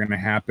sales are going to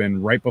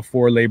happen right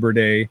before Labor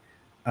Day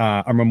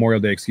or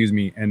Memorial Day, excuse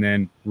me, and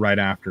then right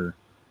after.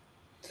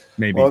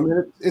 Maybe. Well, I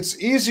mean, it's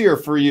easier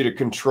for you to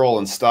control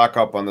and stock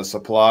up on the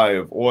supply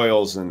of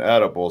oils and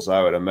edibles,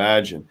 I would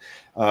imagine.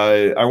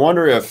 I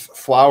wonder if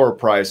flower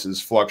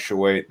prices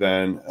fluctuate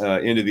then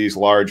into these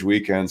large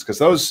weekends, because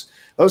those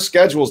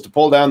schedules to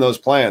pull down those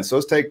plants,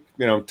 those take,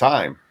 you know,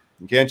 time.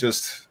 You can't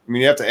just, I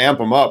mean, you have to amp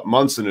them up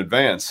months in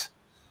advance.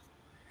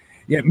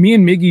 Yeah, me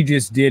and Miggy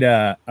just did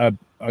a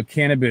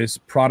cannabis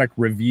product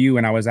review,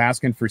 and I was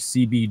asking for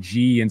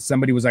CBG, and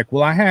somebody was like,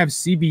 well, I have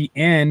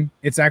CBN.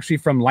 It's actually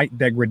from light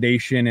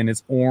degradation, and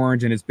it's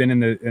orange, and it's been in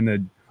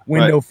the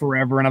window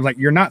forever. And I was like,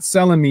 you're not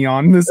selling me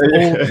on this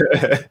old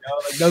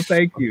no,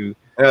 thank you.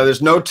 Yeah,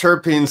 there's no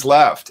terpenes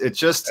left. It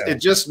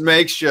just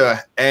makes you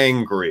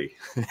angry.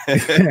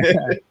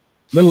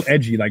 Little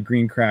edgy, like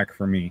green crack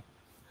for me.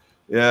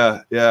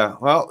 Yeah.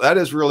 Well, that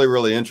is really,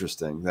 really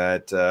interesting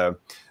that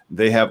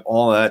they have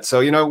all that.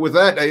 So, you know, with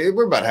that,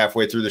 we're about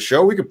halfway through the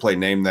show. We could play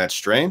Name That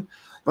Strain. You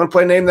want to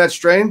play Name That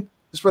Strain?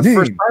 This was the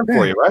first time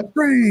for you, right?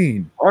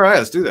 Strain. All right,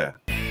 let's do that.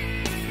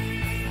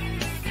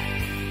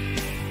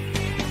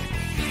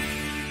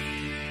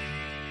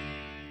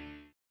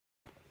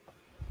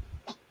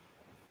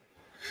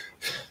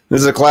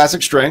 This is a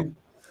classic strain,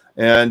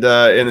 and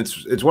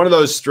it's one of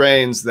those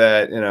strains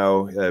that, you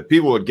know,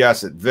 people would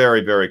guess it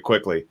very, very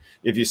quickly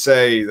if you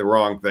say the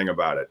wrong thing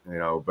about it, you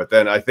know. But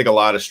then I think a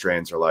lot of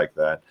strains are like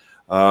that.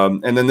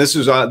 And then this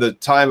was on the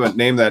time of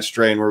Name That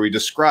Strain where we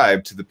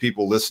described to the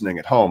people listening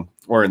at home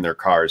or in their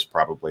cars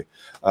probably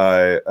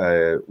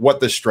what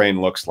the strain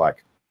looks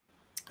like.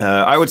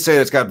 I would say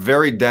it's got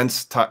very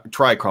dense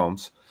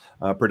trichomes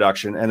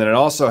production, and then it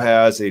also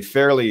has a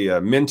fairly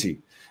minty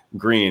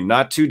green,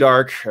 not too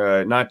dark,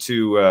 not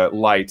too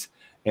light,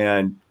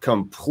 and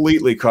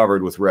completely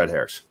covered with red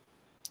hairs.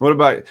 What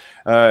about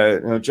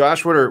you know,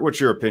 Josh? What's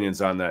your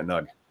opinions on that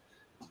nug?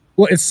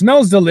 Well, it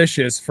smells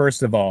delicious.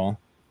 First of all,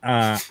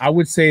 I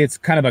would say it's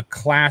kind of a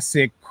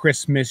classic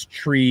Christmas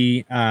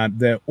tree.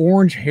 The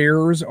orange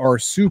hairs are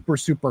super,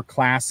 super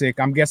classic.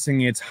 I'm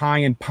guessing it's high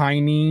in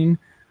pinene.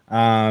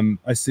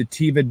 a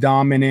sativa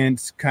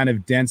dominant, kind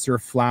of denser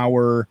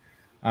flower,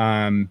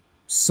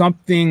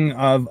 something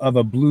of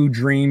a blue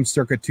dream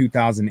circa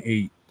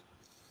 2008.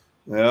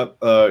 Yep.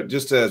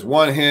 Just as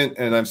one hint,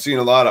 and I've seen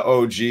a lot of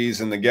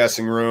OGs in the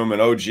guessing room,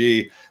 and OG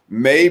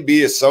may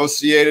be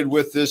associated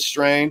with this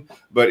strain,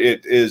 but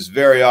it is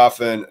very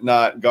often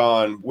not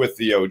gone with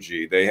the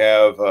OG. They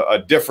have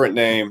a different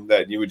name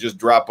that you would just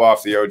drop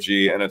off the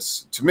OG, and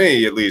it's, to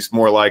me at least,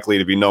 more likely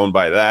to be known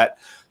by that.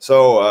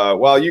 So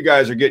while you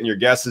guys are getting your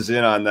guesses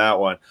in on that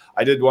one,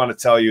 I did want to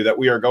tell you that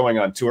we are going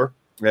on tour,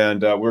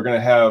 and we're going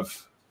to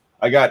have,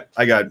 I got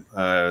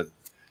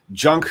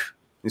junk.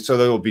 So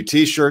there will be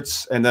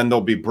T-shirts, and then there'll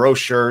be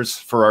brochures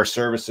for our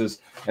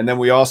services. And then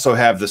we also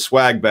have the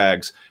swag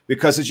bags,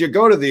 because as you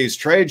go to these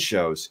trade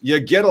shows, you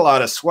get a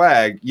lot of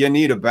swag. You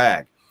need a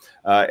bag.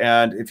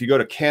 And if you go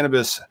to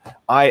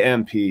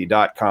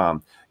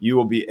cannabisimp.com, you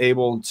will be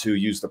able to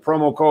use the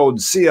promo code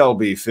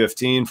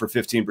CLB15 for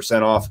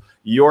 15% off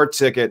your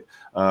ticket.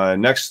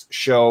 Next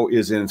show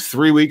is in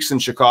 3 weeks in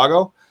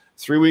Chicago.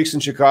 3 weeks in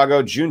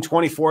Chicago, June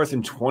 24th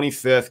and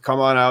 25th. Come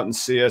on out and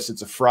see us.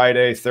 It's a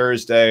Friday,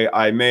 Thursday.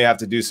 I may have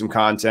to do some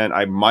content.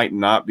 I might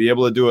not be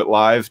able to do it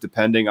live,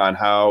 depending on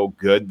how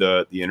good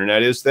the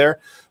internet is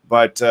there.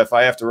 But if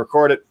I have to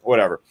record it,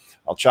 whatever.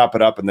 I'll chop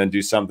it up and then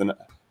do something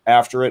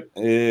after it.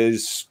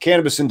 Is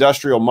Cannabis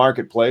Industrial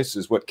Marketplace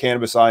is what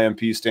Cannabis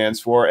IMP stands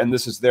for, and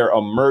this is their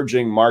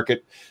emerging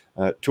market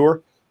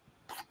tour.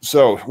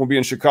 So we'll be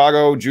in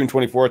Chicago, June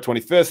 24th,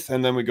 25th,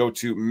 and then we go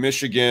to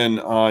Michigan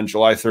on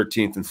July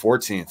 13th and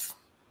 14th.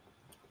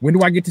 When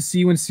do I get to see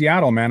you in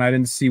Seattle, man? I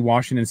didn't see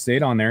Washington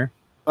State on there.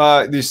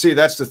 You see,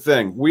 that's the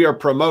thing. We are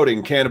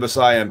promoting Cannabis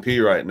IMP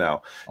right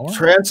now. Oh.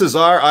 Chances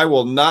are I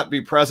will not be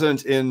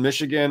present in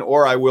Michigan,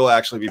 or I will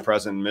actually be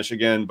present in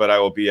Michigan, but I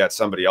will be at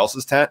somebody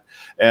else's tent,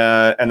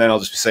 and then I'll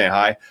just be saying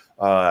hi.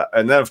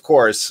 And then, of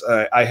course,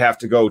 I have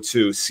to go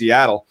to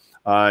Seattle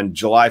on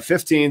July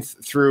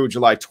 15th through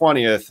July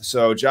 20th.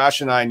 So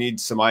Josh and I need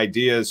some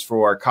ideas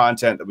for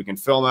content that we can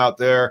film out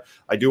there.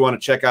 I do want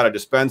to check out a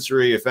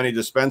dispensary. If any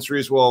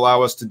dispensaries will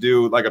allow us to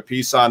do like a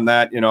piece on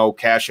that, you know,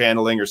 cash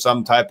handling or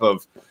some type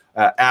of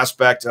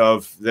aspect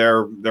of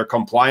their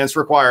compliance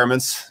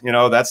requirements. You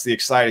know, that's the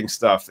exciting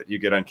stuff that you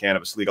get on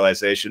Cannabis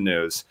Legalization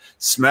News.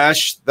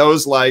 Smash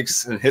those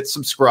likes and hit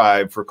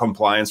subscribe for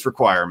compliance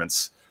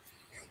requirements.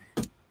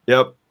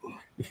 Yep.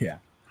 Yeah.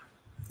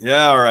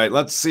 Yeah, all right.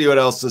 Let's see what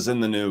else is in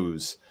the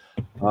news.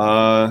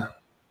 Let's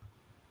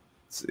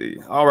see.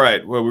 All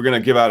right. Well, we're going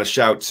to give out a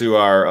shout to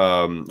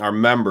our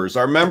members.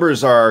 Our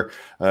members are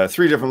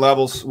 3 different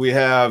levels. We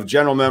have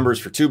general members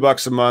for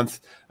 $2 a month.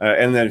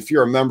 And then if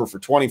you're a member for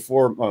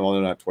 24, well,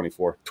 not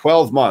 24,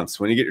 12 months,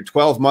 when you get your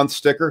 12-month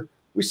sticker,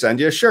 we send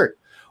you a shirt.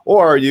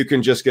 Or you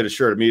can just get a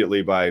shirt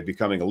immediately by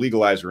becoming a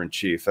legalizer in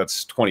chief.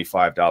 That's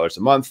 $25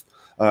 a month.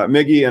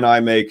 Miggy and I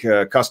make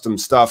custom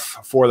stuff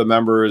for the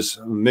members.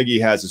 Miggy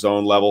has his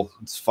own level.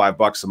 It's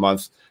 $5 a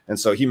month. And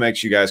so he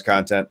makes you guys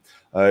content.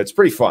 It's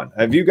pretty fun.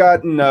 Have you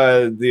gotten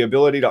the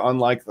ability to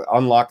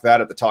unlock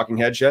that at the Talking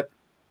Hedge yet?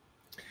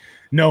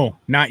 No,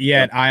 not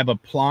yet. I have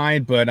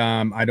applied, but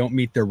I don't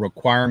meet the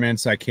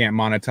requirements. I can't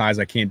monetize.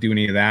 I can't do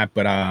any of that.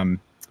 But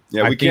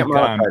yeah, we can't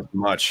monetize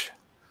much.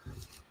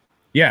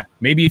 Yeah,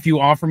 maybe if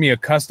you offer me a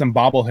custom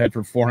bobblehead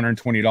for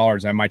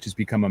 $420, I might just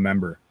become a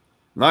member.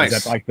 Nice.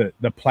 Is that like the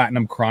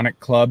Platinum Chronic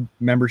Club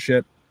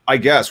membership? I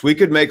guess we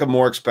could make a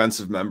more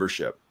expensive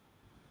membership.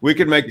 We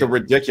could make the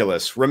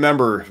ridiculous.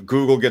 Remember,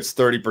 Google gets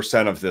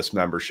 30% of this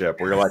membership.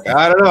 Where you're like,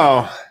 I don't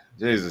know,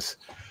 Jesus,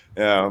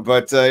 yeah.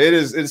 But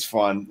it's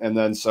fun. And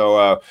then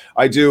so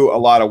I do a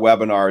lot of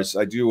webinars.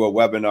 I do a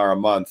webinar a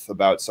month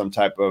about some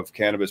type of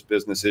cannabis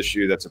business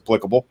issue that's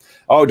applicable.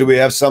 Oh, do we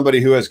have somebody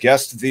who has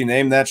guessed the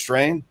Name That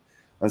Strain?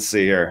 Let's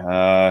see here.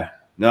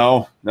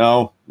 No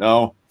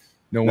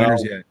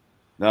winners yet.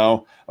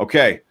 No.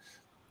 Okay.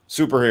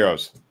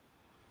 Superheroes.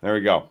 There we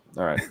go.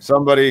 All right.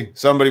 Somebody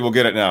will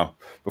get it now.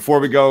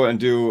 Before we go and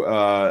do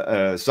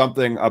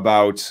something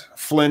about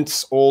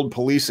Flint's old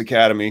police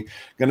academy,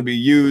 going to be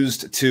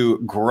used to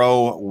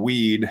grow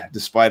weed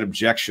despite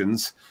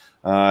objections.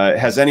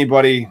 Has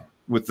anybody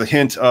with the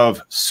hint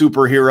of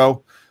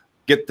superhero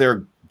get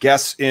their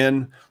guess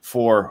in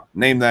for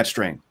Name That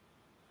Strain?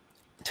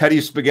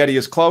 Teddy Spaghetti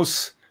is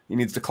close. He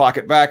needs to clock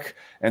it back.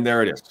 And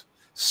there it is.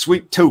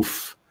 Sweet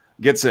Tooth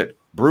gets it.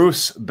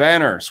 Bruce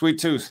Banner, Sweet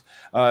Tooth.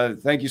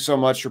 Thank you so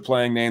much for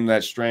playing Name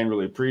That Strain.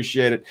 Really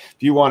appreciate it.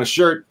 If you want a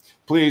shirt,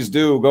 please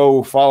do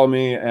go follow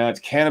me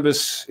at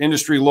Cannabis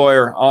Industry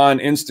Lawyer on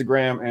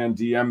Instagram and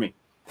DM me.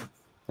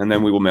 And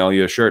then we will mail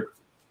you a shirt.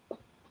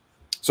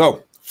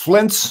 So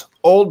Flint's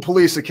old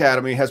police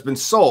academy has been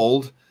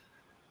sold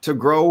to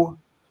grow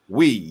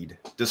weed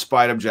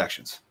despite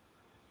objections.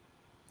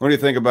 What do you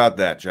think about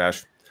that,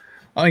 Josh?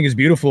 I think it's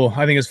beautiful.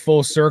 I think it's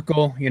full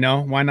circle. You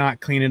know, why not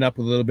clean it up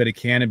with a little bit of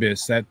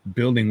cannabis? That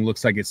building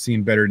looks like it's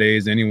seen better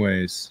days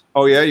anyways.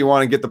 Oh, yeah? You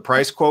want to get the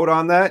price quote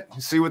on that?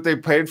 See what they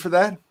paid for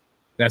that?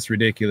 That's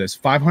ridiculous.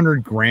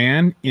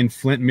 $500,000 in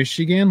Flint,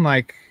 Michigan?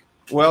 Like,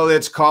 Well,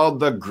 it's called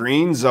the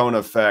green zone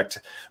effect.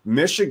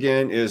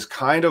 Michigan is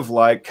kind of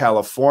like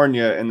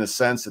California in the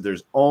sense that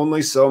there's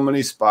only so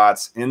many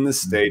spots in the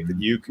state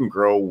that you can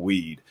grow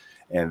weed.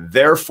 And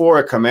therefore,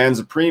 it commands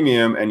a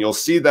premium. And you'll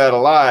see that a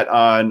lot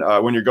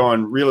on when you're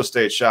going real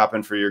estate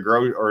shopping for your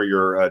grow or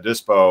your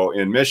dispo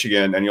in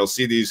Michigan. And you'll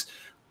see these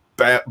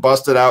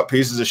busted out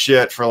pieces of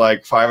shit for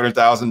like $500,000,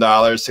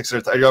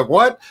 $600,000. You're like,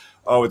 what?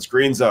 Oh, it's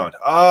green zoned.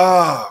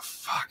 Oh,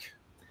 fuck.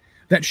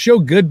 That show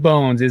Good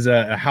Bones is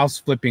a house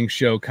flipping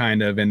show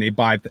kind of, and they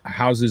buy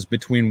houses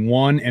between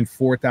 $1,000 and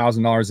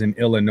 $4,000 in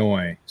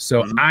Illinois.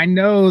 So I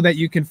know that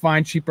you can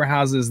find cheaper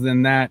houses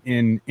than that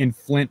in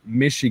Flint,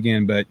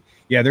 Michigan, but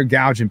yeah, they're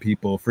gouging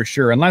people for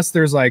sure. Unless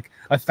there's like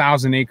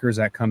 1,000 acres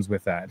that comes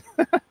with that.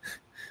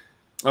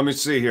 Let me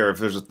see here. If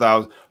there's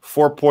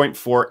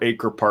 4.4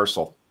 acre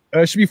parcel.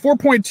 It should be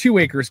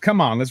 4.2 acres. Come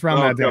on, let's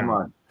round that down. Come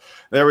on.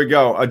 There we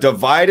go. A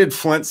divided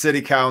Flint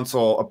City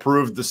Council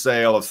approved the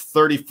sale of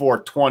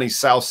 3420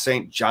 South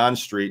St. John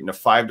Street in a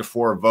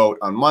 5-4 vote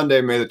on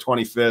Monday, May the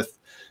 25th,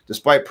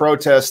 despite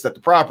protests that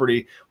the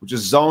property, which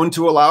is zoned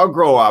to allow a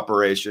grow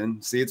operation,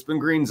 see, it's been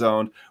green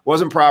zoned,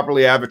 wasn't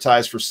properly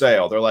advertised for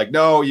sale. They're like,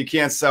 no, you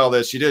can't sell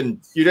this. You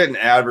didn't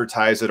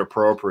advertise it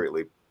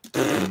appropriately.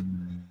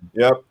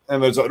 Yep.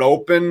 And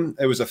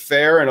it was a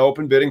fair and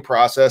open bidding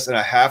process, and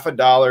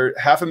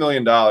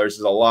 $500,000 is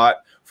a lot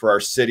for our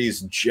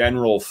city's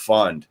general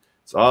fund.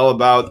 It's all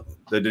about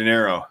the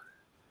dinero.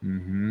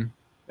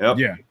 Yep.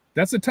 Yeah,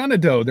 that's a ton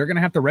of dough. They're going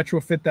to have to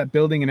retrofit that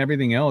building and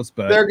everything else,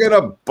 but they're going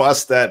to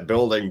bust that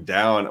building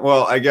down.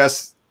 Well, I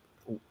guess,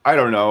 I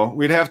don't know.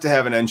 We'd have to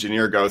have an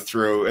engineer go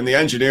through, and the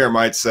engineer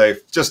might say,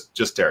 just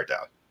tear it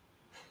down.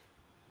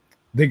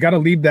 They got to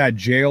leave that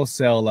jail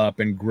cell up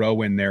and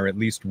grow in there at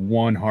least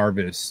one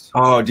harvest.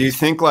 Oh, do you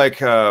think like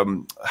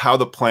how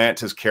the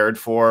plant is cared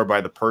for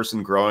by the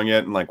person growing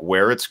it and like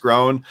where it's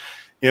grown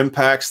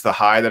impacts the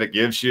high that it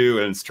gives you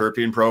and its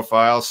terpene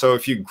profile? So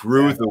if you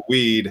grew the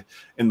weed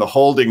in the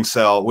holding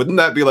cell, wouldn't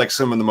that be like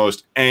some of the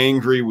most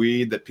angry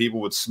weed that people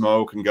would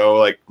smoke and go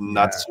like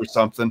nuts or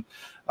something?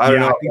 I don't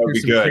know. I think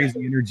there's some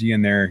crazy energy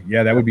in there.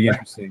 Yeah, that would be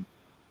interesting.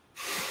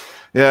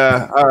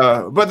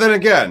 Yeah. But then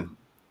again,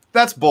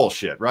 that's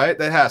bullshit, right?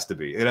 That has to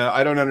be. You know,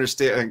 I don't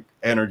understand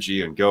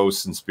energy and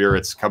ghosts and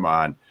spirits. Come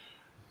on.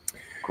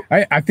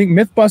 I think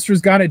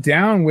Mythbusters got it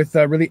down with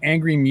really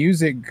angry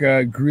music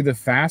grew the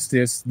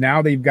fastest.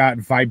 Now they've got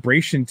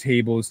vibration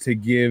tables to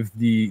give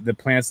the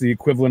plants the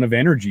equivalent of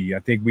energy. I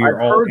think we are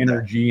all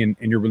energy and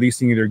you're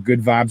releasing either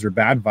good vibes or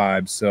bad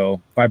vibes. So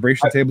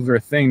vibration tables are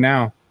a thing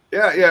now.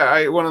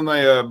 Yeah. One of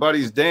my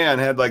buddies, Dan,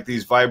 had like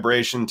these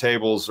vibration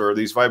tables or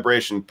these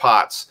vibration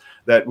pots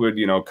that would,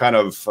 you know, kind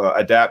of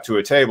adapt to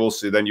a table.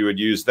 So then you would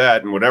use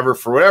that and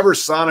for whatever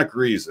sonic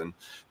reason,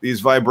 these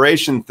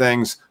vibration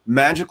things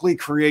magically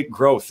create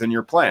growth in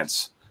your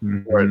plants,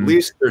 or at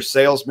least their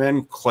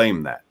salesmen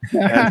claim that.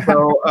 And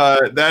so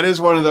that is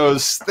one of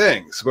those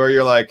things where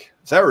you're like,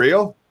 is that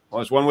real? Well,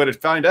 there's one way to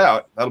find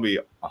out. That'll be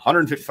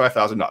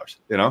 $155,000,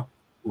 you know?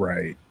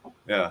 Right.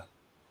 Yeah.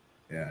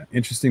 Yeah.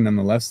 Interesting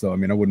nonetheless, though. I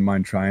mean, I wouldn't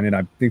mind trying it.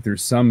 I think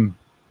there's some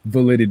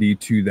validity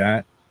to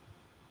that.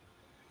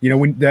 You know,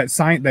 when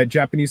that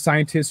Japanese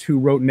scientist who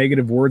wrote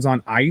negative words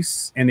on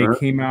ice and they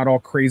came out all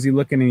crazy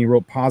looking, and he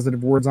wrote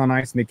positive words on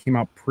ice and they came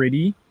out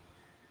pretty.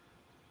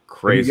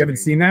 Crazy. You haven't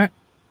seen that?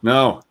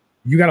 No.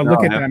 You got to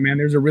look at that, man.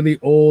 There's a really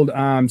old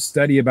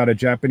study about a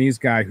Japanese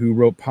guy who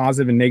wrote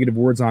positive and negative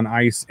words on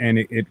ice, and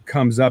it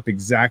comes up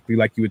exactly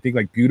like you would think,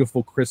 like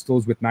beautiful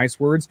crystals with nice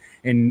words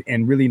and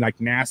really like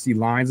nasty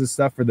lines and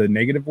stuff for the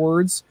negative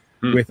words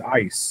with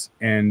ice.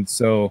 And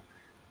so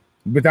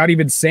without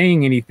even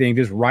saying anything,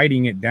 just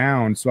writing it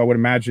down. So I would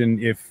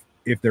imagine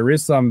if there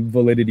is some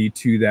validity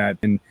to that,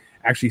 and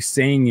actually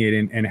saying it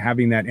and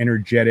having that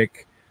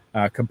energetic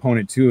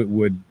component to it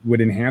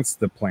would enhance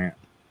the plant.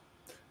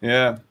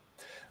 Yeah.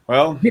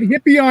 Well, get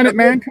hippie on it,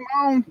 man. Come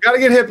on. Got to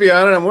get hippie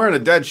on it. I'm wearing a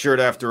dead shirt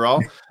after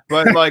all.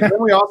 But like,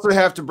 then we also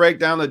have to break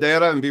down the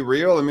data and be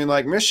real. I mean,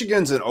 like,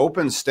 Michigan's an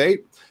open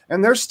state,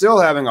 and they're still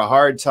having a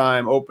hard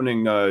time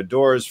opening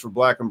doors for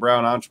Black and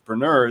brown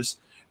entrepreneurs.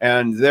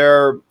 And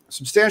they're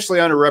substantially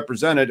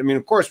underrepresented. I mean,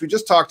 of course, we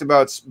just talked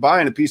about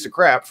buying a piece of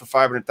crap for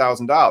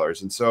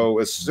 $500,000. And so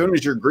as soon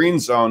as you're green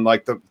zone,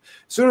 like as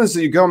soon as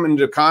you come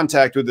into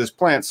contact with this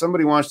plant,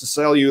 somebody wants to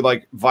sell you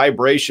like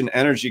vibration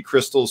energy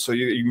crystals so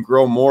you can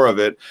grow more of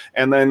it.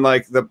 And then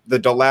like the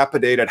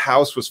dilapidated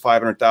house was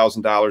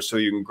 $500,000 so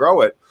you can grow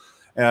it.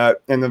 And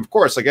then of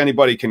course, like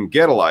anybody can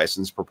get a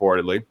license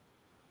purportedly,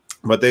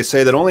 but they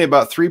say that only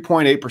about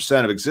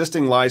 3.8% of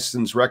existing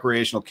licensed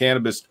recreational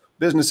cannabis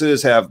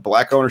businesses have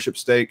Black ownership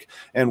stake,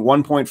 and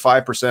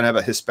 1.5% have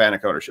a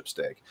Hispanic ownership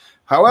stake.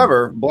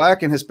 However,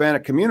 Black and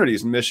Hispanic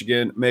communities in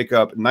Michigan make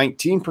up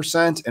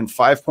 19% and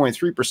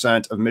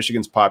 5.3% of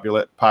Michigan's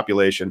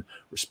population,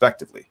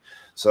 respectively.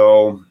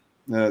 So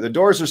the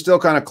doors are still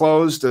kind of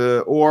closed,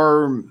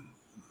 or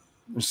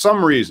there's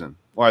some reason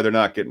why they're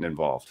not getting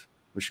involved.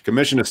 We should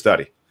commission a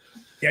study.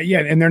 Yeah,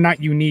 and they're not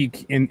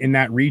unique in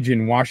that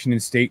region. Washington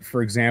State,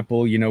 for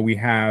example, you know, we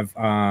have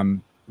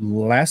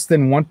less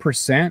than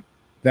 1%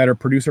 that are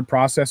producer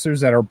processors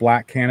that are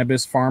black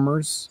cannabis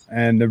farmers,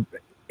 and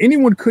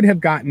anyone could have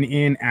gotten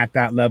in at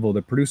that level.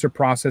 The producer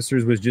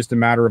processors was just a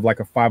matter of like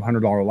a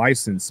 $500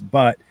 license,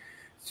 but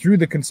through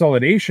the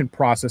consolidation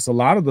process, a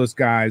lot of those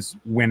guys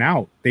went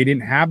out. They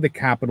didn't have the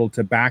capital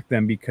to back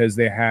them because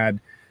they had,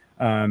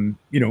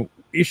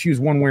 issues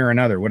one way or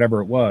another,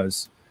 whatever it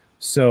was.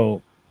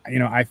 So,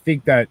 I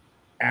think that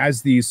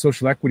as these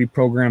social equity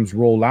programs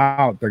roll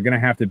out, they're going to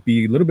have to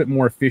be a little bit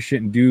more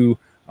efficient and do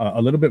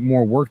a little bit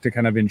more work to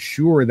kind of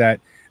ensure that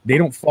they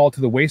don't fall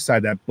to the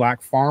wayside, that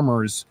black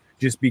farmers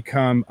just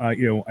become,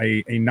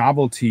 a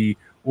novelty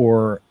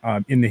or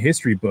in the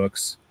history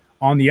books.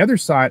 On the other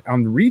side,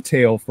 on the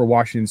retail for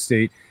Washington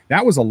State,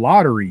 that was a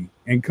lottery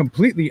and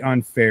completely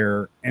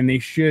unfair. And they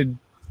should,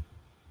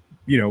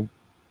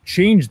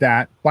 change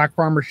that. Black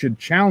farmers should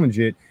challenge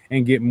it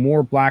and get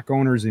more black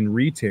owners in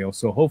retail.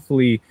 So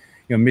hopefully,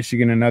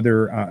 Michigan and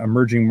other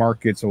emerging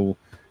markets will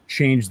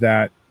change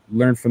that,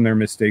 learn from their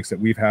mistakes that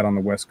we've had on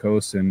the West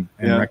Coast and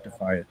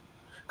rectify it.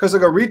 Because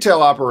like a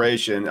retail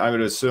operation, I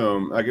would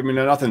assume,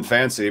 nothing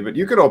fancy, but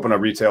you could open a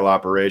retail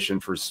operation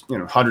for,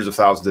 hundreds of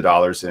thousands of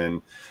dollars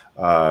in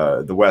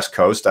the West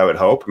Coast, I would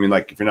hope.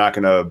 If you're not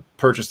going to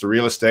purchase the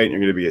real estate and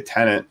you're going to be a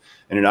tenant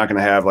and you're not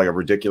going to have like a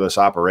ridiculous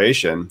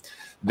operation,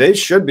 they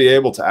should be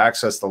able to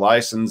access the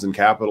license and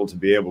capital to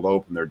be able to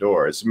open their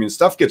doors.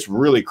 Stuff gets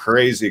really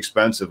crazy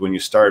expensive when you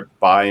start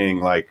buying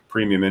like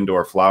premium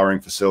indoor flowering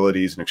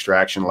facilities and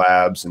extraction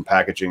labs and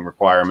packaging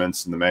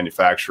requirements and the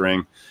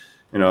manufacturing,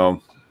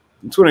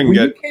 That's what I can when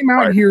get. You came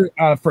out here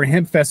for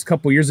Hemp Fest a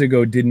couple years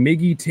ago. Did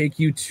Miggy take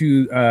you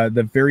to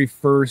the very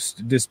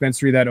first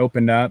dispensary that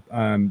opened up,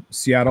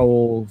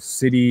 Seattle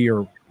City,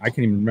 or I can't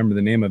even remember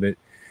the name of it?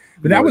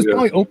 But that was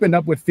probably opened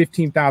up with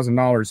 $15,000,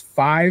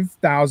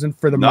 $5,000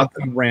 for the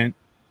monthly rent,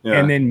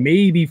 and then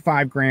maybe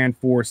 $5,000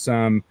 for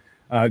some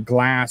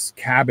glass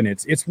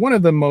cabinets. It's one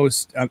of the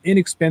most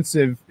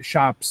inexpensive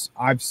shops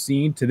I've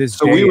seen to this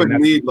day. So we would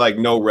need like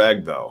no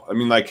reg though.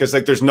 Because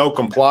there's no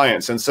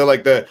compliance, and so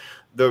like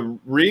the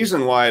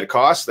reason why it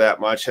costs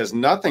that much has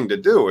nothing to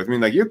do with,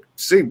 you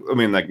see,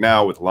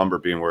 now with lumber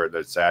being where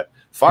it's at,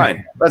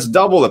 fine, that's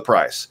double the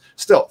price.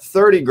 Still,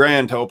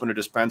 $30,000 to open a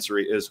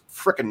dispensary is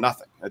freaking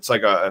nothing. It's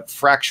like a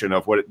fraction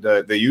of what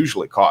they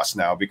usually cost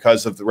now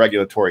because of the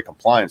regulatory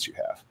compliance you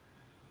have.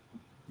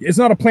 It's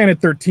not a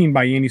Planet 13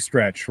 by any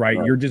stretch, right?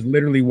 You're just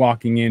literally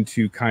walking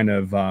into kind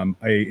of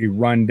a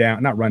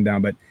rundown, not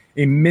rundown, but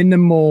a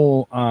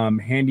minimal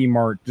handy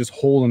mart, just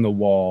hole in the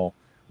wall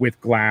with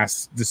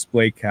glass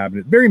display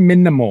cabinet. Very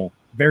minimal,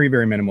 very,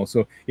 very minimal.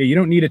 So yeah, you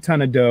don't need a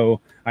ton of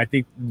dough. I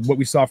think what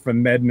we saw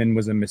from Medman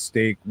was a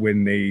mistake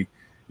when they,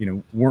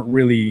 weren't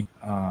really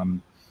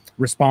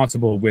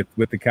responsible with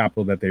the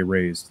capital that they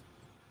raised.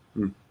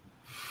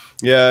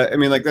 Yeah,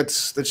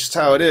 that's just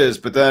how it is.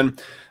 But then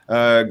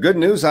good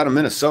news out of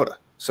Minnesota.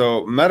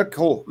 So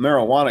medical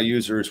marijuana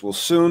users will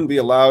soon be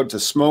allowed to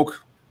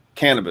smoke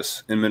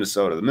cannabis in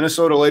Minnesota. The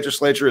Minnesota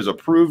legislature has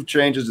approved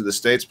changes to the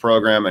state's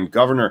program, and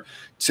Governor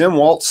Tim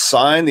Walz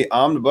signed the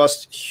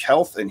Omnibus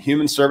Health and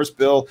Human Service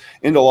Bill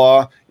into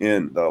law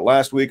in the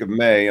last week of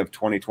May of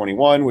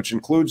 2021, which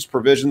includes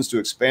provisions to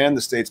expand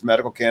the state's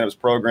medical cannabis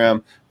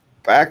program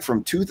back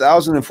from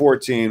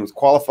 2014, with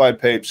qualified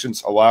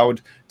patients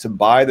allowed to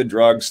buy the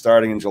drug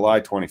starting in July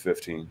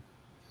 2015.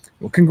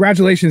 Well,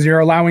 congratulations. You're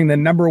allowing the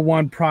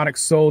 #1 product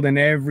sold in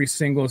every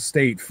single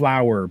state,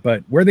 flower.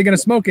 But where are they going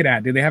to smoke it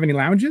at? Do they have any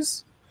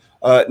lounges?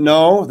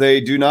 No, they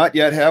do not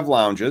yet have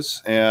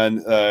lounges,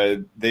 and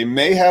they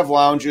may have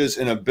lounges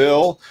in a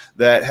bill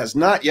that has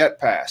not yet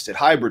passed. It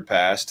hybrid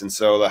passed, and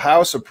so the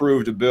House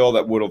approved a bill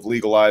that would have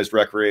legalized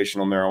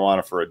recreational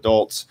marijuana for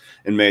adults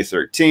in May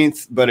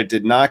 13th, but it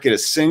did not get a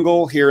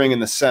single hearing in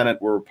the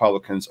Senate where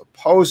Republicans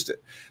opposed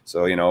it.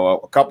 So,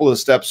 a couple of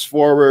steps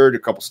forward, a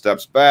couple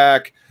steps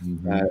back.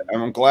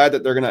 I'm glad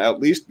that they're going to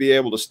at least be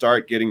able to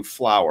start getting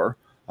flower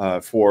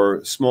for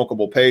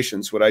smokable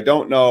patients. What I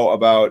don't know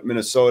about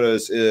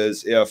Minnesota's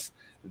is if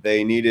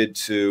they needed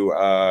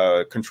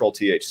to control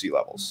THC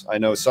levels. I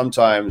know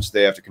sometimes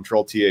they have to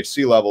control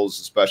THC levels,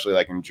 especially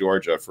like in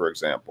Georgia, for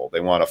example. They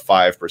want a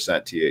 5%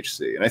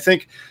 THC. And I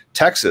think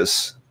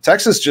Texas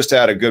just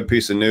had a good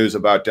piece of news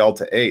about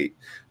Delta 8.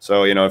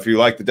 So, if you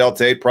like the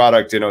Delta 8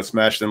 product,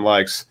 smash them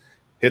likes,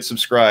 hit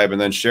subscribe,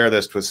 and then share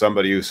this with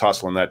somebody who's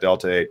hustling that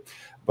Delta 8.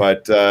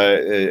 But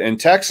in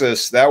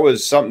Texas, that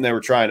was something they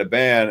were trying to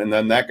ban, and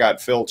then that got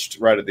filched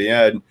right at the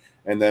end.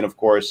 And then, of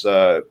course,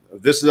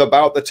 this is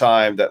about the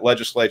time that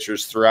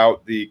legislatures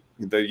throughout the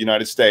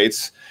United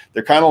States,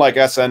 they're kind of like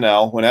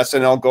SNL. When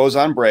SNL goes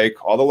on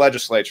break, all the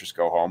legislatures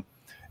go home,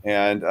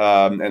 and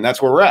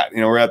that's where we're at.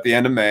 We're at the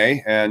end of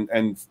May,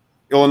 and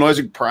Illinois is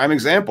a prime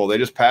example. They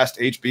just passed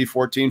HB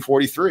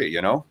 1443.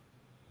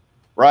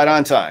 Right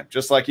on time,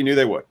 just like you knew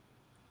they would.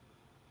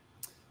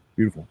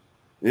 Beautiful.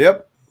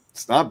 Yep.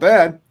 It's not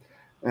bad.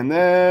 And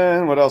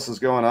then what else is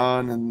going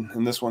on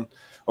in this one?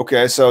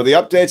 Okay, so the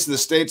updates to the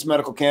state's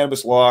medical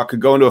cannabis law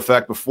could go into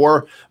effect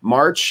before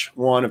March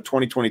 1 of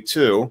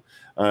 2022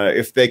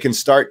 if they can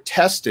start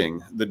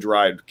testing the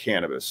dried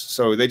cannabis.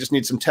 So they just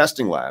need some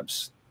testing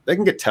labs. They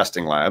can get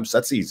testing labs.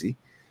 That's easy.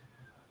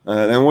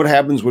 And what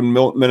happens when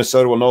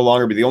Minnesota will no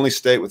longer be the only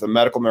state with a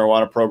medical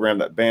marijuana program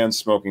that bans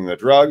smoking the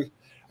drug?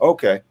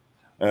 Okay.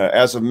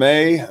 As of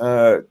May,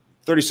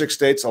 36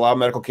 states allow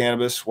medical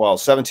cannabis, while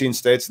 17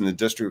 states in the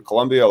District of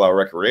Columbia allow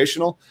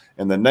recreational,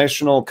 and the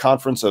National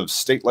Conference of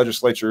State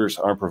Legislatures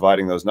aren't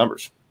providing those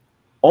numbers.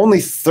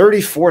 Only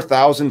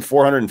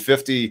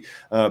 34,450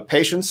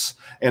 patients,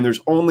 and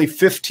there's only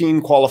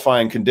 15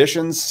 qualifying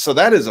conditions. So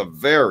that is a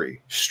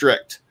very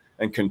strict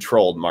and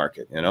controlled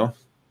market, you know?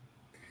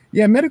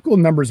 Yeah, medical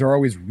numbers are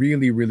always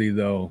really, really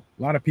low.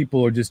 A lot of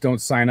people just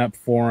don't sign up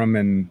for them,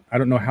 and I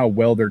don't know how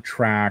well they're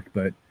tracked,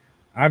 but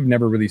I've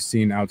never really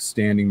seen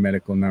outstanding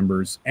medical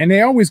numbers. And they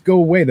always go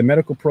away. The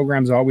medical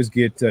programs always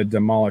get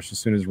demolished as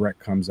soon as rec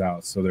comes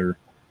out. So they're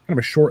kind of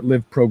a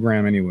short-lived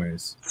program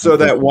anyways. So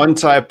that one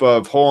type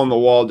of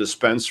hole-in-the-wall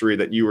dispensary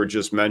that you were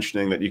just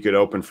mentioning that you could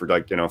open for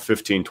like,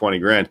 15, 20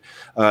 grand,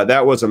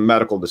 that was a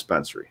medical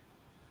dispensary.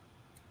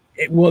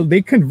 Well,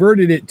 they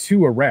converted it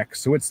to a rec,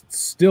 so it's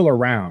still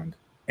around.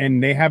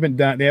 And they haven't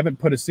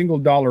put a single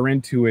dollar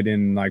into it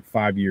in like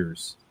 5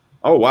 years.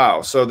 Oh,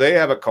 wow. So they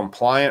have a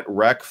compliant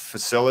rec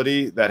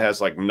facility that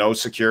has like no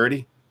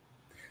security?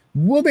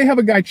 Well, they have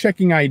a guy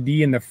checking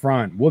ID in the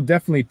front. We'll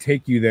definitely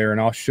take you there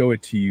and I'll show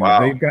it to you.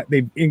 Wow.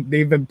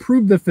 They've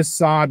improved the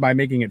facade by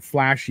making it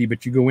flashy,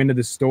 but you go into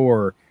the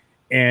store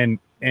and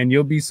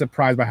you'll be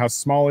surprised by how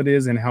small it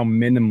is and how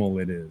minimal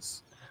it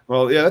is.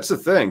 Well, yeah, that's the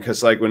thing.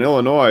 Because like when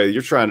Illinois,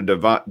 you're trying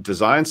to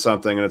design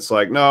something and it's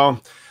like, no,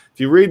 if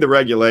you read the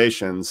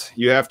regulations,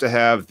 you have to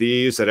have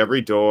these at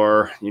every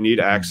door. You need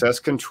access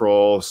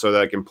control so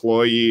that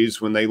employees,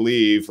 when they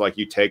leave, like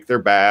you take their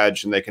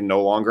badge and they can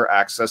no longer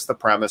access the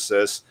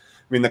premises.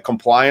 I mean, the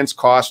compliance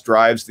cost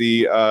drives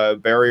the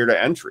barrier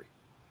to entry.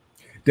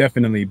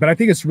 Definitely. But I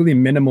think it's really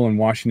minimal in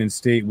Washington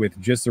State with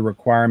just the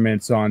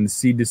requirements on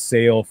seed to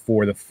sale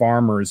for the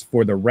farmers.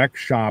 For the rec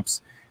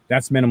shops,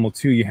 that's minimal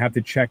too. You have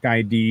to check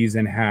IDs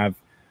and have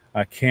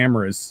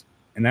cameras,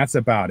 and that's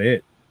about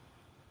it.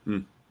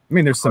 I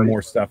mean, there's some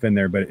more stuff in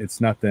there, but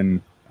it's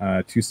nothing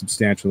too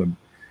substantial.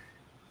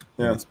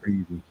 Yeah, it's pretty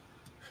easy.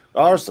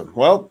 Awesome.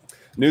 Well,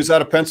 news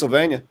out of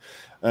Pennsylvania.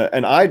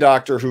 An eye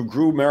doctor who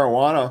grew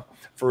marijuana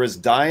for his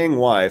dying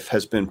wife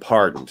has been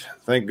pardoned.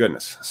 Thank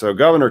goodness. So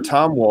Governor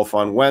Tom Wolf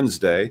on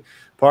Wednesday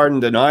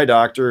pardoned an eye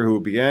doctor who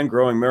began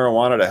growing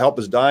marijuana to help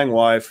his dying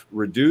wife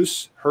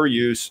reduce her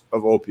use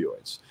of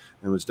opioids.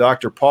 It was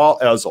Dr. Paul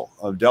Ezel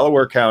of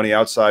Delaware County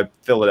outside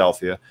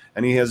Philadelphia,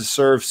 and he has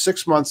served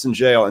 6 months in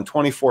jail in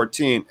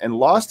 2014 and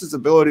lost his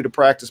ability to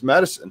practice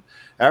medicine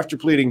after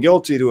pleading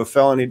guilty to a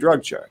felony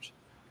drug charge.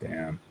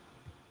 Damn.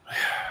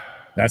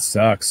 That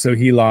sucks. So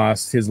he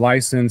lost his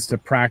license to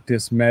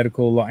practice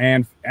medical law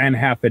and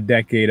half a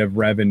decade of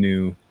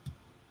revenue.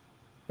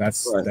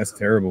 That's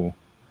terrible.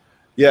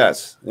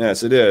 Yes,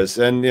 it is.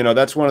 And,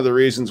 that's one of the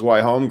reasons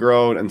why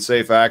homegrown and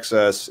safe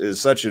access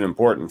is such an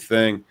important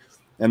thing.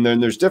 And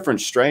then there's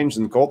different strains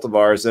and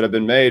cultivars that have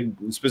been made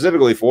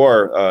specifically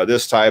for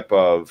this type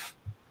of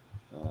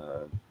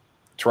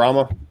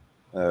trauma,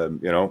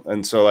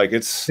 and so like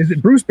is it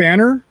Bruce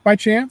Banner by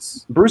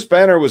chance? Bruce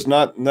Banner was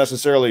not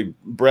necessarily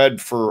bred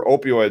for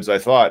opioids, I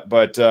thought,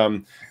 but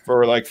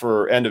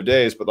for end of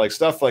days, but like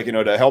stuff like,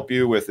 to help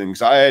you with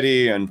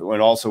anxiety and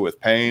also with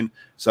pain.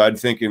 So I'm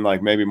thinking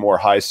like maybe more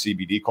high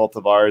CBD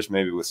cultivars,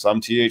 maybe with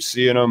some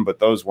THC in them, but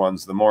those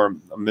ones, the more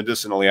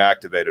medicinally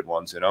activated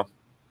ones,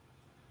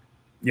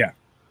 Yeah,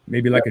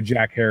 maybe like a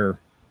Jack Hare.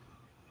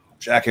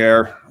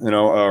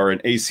 Or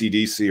an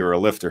ACDC or a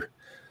Lifter.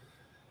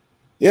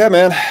 Yeah,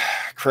 man,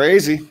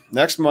 crazy.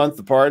 Next month,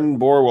 the pardon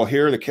board will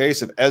hear the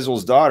case of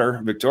Ezel's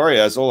daughter,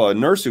 Victoria Ezel, a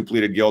nurse who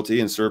pleaded guilty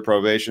and served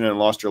probation and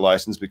lost her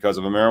license because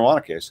of a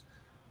marijuana case,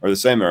 or the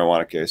same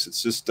marijuana case.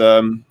 It's just,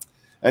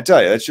 I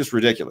tell you, that's just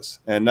ridiculous.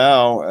 And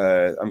now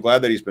I'm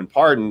glad that he's been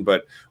pardoned,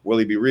 but will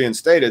he be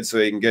reinstated so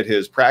he can get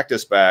his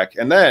practice back?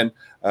 And then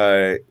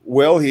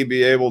will he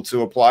be able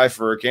to apply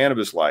for a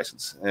cannabis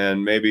license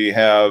and maybe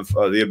have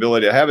the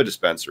ability to have a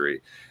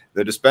dispensary?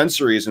 The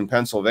dispensaries in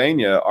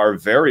Pennsylvania are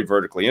very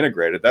vertically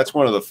integrated. That's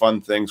one of the fun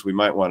things we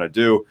might want to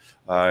do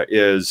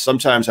is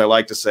sometimes I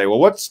like to say, well,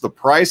 what's the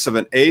price of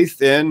an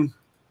eighth in?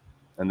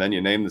 And then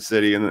you name the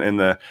city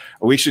and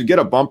we should get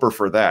a bumper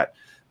for that.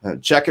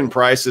 Checking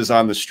prices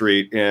on the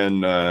street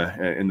in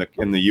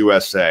the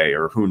USA,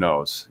 or who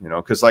knows,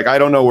 because like I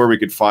don't know where we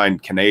could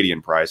find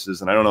Canadian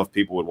prices, and I don't know if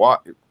people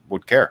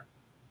would care.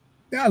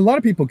 Yeah, a lot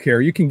of people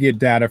care. You can get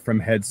data from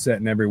Headset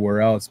and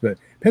everywhere else, but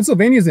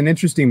Pennsylvania is an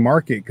interesting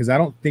market because I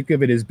don't think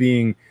of it as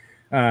being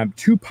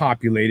too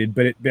populated,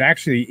 but it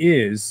actually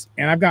is.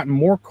 And I've gotten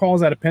more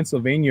calls out of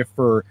Pennsylvania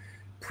for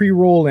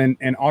pre-roll and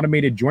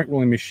automated joint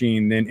rolling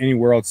machine than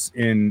anywhere else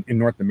in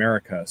North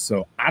America.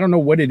 So I don't know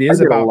what it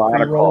is about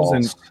pre-rolls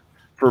and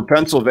for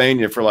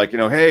Pennsylvania for like,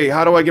 hey,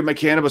 how do I get my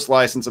cannabis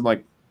license? I'm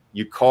like,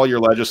 you call your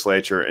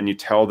legislature and you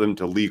tell them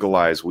to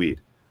legalize weed.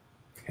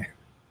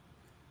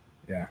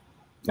 Yeah.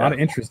 A lot of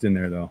interest in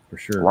there though, for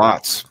sure.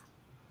 Lots.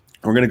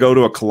 We're going to go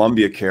to a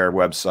Columbia Care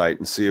website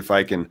and see if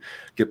I can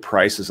get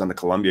prices on the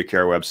Columbia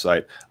Care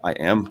website. I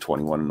am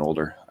 21 and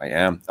older. I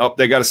am. Oh,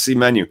 they got a C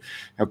menu.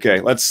 Okay,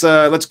 let's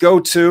go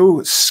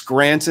to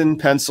Scranton,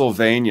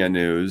 Pennsylvania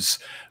news.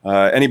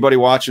 Anybody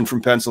watching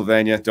from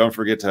Pennsylvania, don't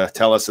forget to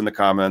tell us in the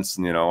comments,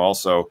 and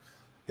also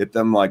hit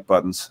them like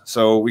buttons.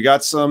 So we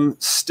got some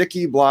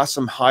Sticky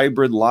Blossom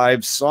Hybrid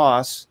Live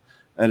Sauce.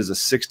 That is a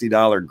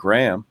 $60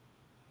 gram.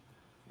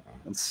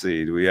 Let's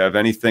see. Do we have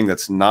anything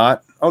that's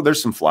not? Oh,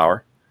 there's some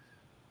flour.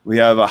 We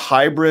have a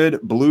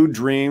hybrid Blue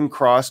Dream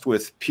crossed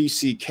with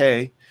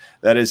PCK.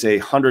 That is a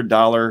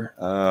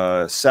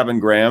 $100 7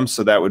 grams.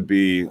 So that would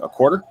be a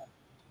quarter.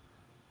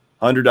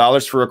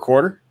 $100 for a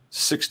quarter,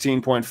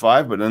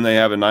 16.5. But then they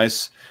have a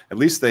nice, at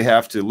least they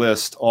have to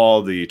list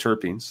all the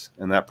terpenes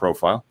in that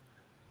profile.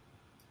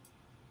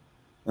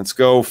 Let's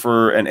go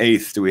for an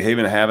eighth. Do we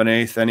even have an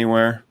eighth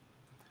anywhere?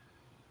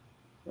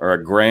 Or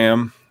a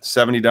gram,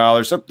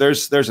 $70. Oh,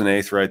 there's an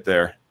eighth right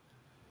there.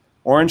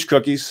 Orange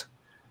cookies.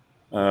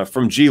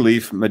 From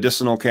G-Leaf,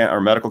 medicinal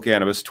or medical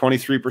cannabis,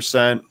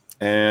 23%,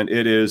 and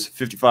it is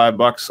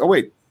 $55. Oh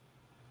wait,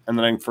 and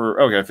then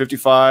okay,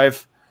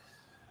 55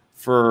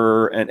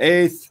 for an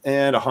eighth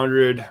and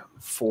 100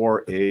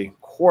 for a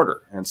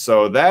quarter, and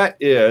so that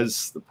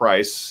is the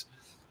price.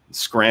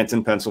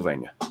 Scranton,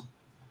 Pennsylvania.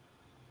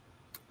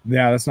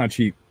 Yeah, that's not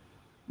cheap.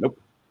 Nope,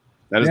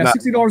 that is not.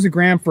 $60 a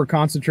gram for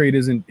concentrate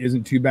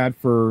isn't too bad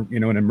for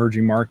an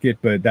emerging market,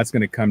 but that's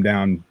going to come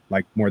down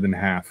like more than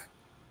half.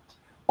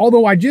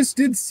 Although I just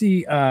did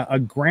see a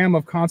gram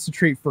of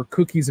concentrate for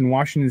cookies in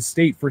Washington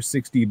State for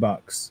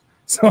 $60.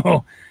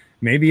 So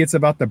maybe it's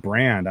about the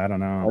brand. I don't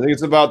know. I think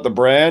it's about the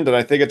brand, and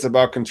I think it's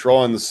about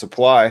controlling the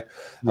supply.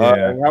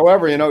 Yeah.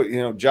 However,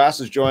 Josh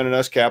is joining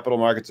us, Capital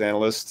Markets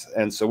Analyst,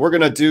 and so we're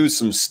going to do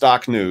some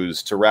stock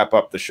news to wrap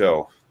up the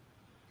show.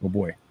 Oh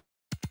boy.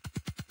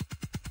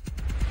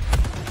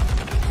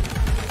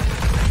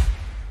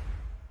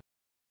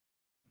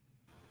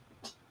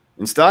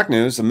 In stock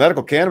news, a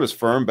medical cannabis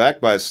firm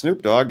backed by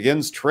Snoop Dogg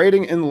begins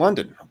trading in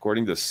London,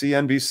 according to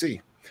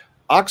CNBC.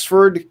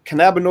 Oxford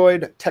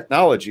Cannabinoid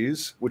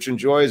Technologies, which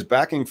enjoys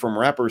backing from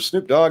rapper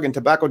Snoop Dogg and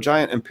tobacco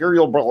giant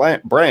Imperial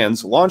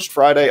Brands, launched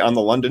Friday on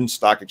the London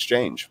Stock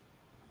Exchange.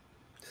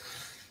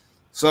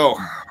 So,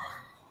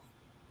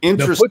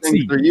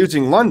 interesting, they're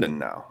using London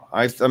now.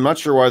 I'm not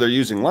sure why they're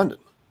using London.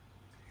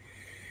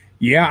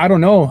 Yeah, I don't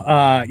know.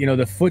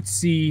 The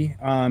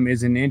FTSE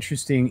is an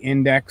interesting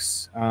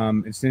index.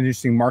 It's an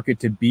interesting market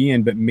to be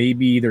in, but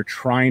maybe they're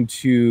trying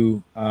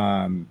to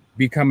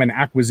become an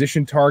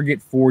acquisition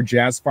target for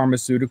Jazz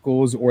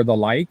Pharmaceuticals or the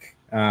like.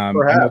 I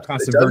know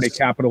Casa Verde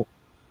Capital.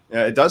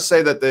 Yeah, it does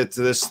say that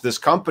this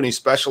company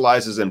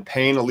specializes in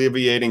pain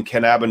alleviating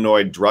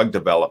cannabinoid drug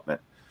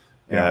development.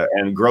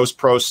 And gross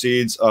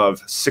proceeds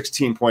of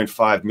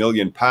 16.5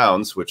 million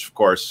pounds, which, of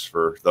course,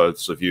 for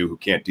those of you who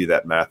can't do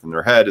that math in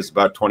their head, is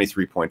about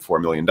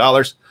 $23.4 million.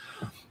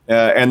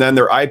 And then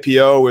their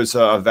IPO is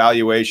a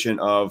valuation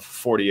of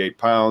 48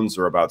 pounds,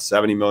 or about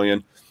 70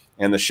 million.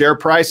 And the share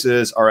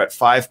prices are at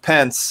 5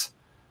 pence.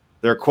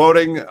 They're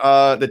quoting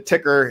the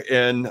ticker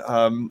in,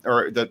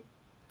 or the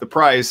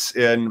price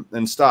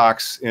in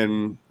stocks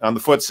on the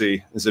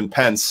FTSE is in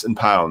pence and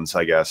pounds,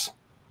 I guess.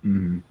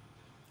 Mm-hmm.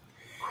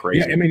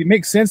 Crazy. Yeah, I mean, it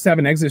makes sense to have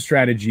an exit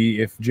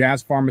strategy. If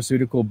Jazz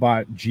Pharmaceutical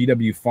bought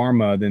GW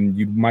Pharma, then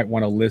you might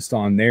want to list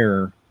on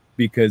there,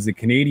 because the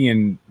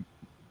Canadian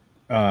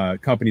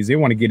companies, they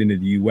want to get into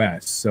the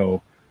US.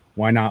 So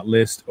why not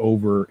list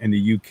over in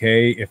the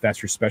UK if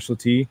that's your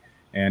specialty,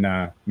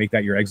 and make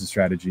that your exit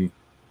strategy?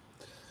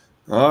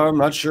 I'm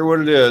not sure what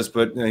it is,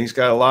 but he's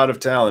got a lot of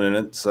talent in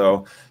it.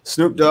 So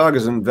Snoop Dogg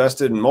has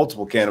invested in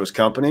multiple cannabis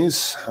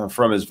companies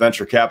from his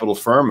venture capital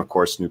firm. Of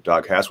course, Snoop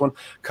Dogg has one,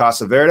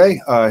 Casa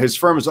Verde. His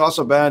firm has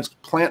also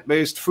backed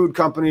plant-based food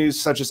companies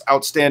such as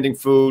Outstanding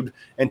Food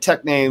and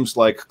tech names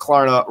like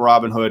Klarna,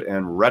 Robinhood,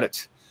 and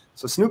Reddit.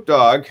 So Snoop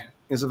Dogg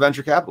is a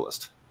venture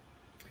capitalist.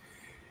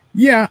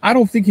 Yeah, I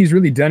don't think he's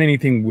really done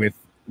anything with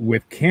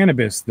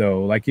cannabis,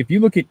 though. Like, if you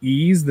look at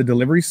Ease, the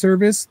delivery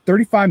service,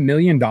 $35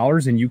 million,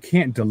 and you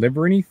can't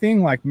deliver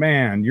anything, like,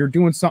 man, you're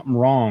doing something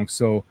wrong.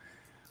 So,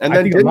 and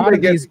then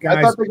these guys,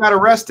 I thought they got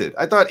arrested.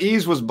 I thought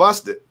Ease was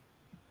busted.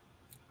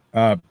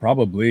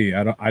 Probably.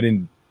 I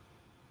don't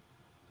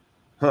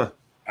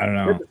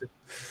know.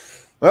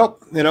 Well,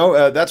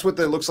 that's what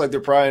it looks like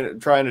they're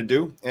trying to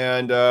do.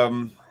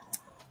 And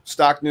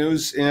stock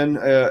news on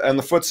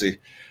the FTSE.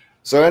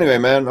 So anyway,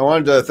 man, I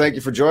wanted to thank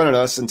you for joining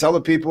us, and tell the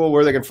people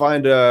where they can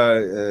find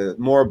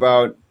more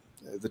about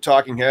the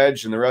Talking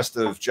Hedge and the rest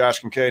of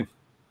Josh Kincaid.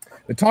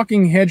 The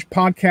Talking Hedge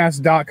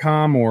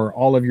podcast.com, or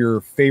all of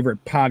your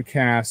favorite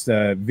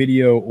podcast,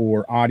 video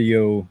or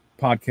audio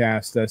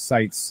podcast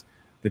sites,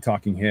 The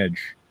Talking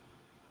Hedge.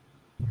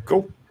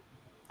 Cool.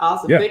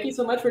 Awesome. Yeah. Thank you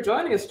so much for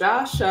joining us,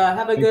 Josh.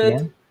 Have a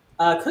good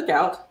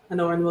cookout. I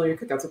know we're in the middle of your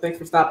cookout, so thanks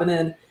for stopping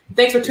in.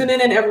 Thanks for tuning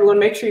in, everyone.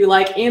 Make sure you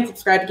like and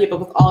subscribe to keep up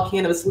with all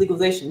cannabis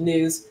legalization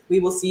news. We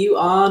will see you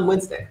on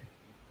Wednesday.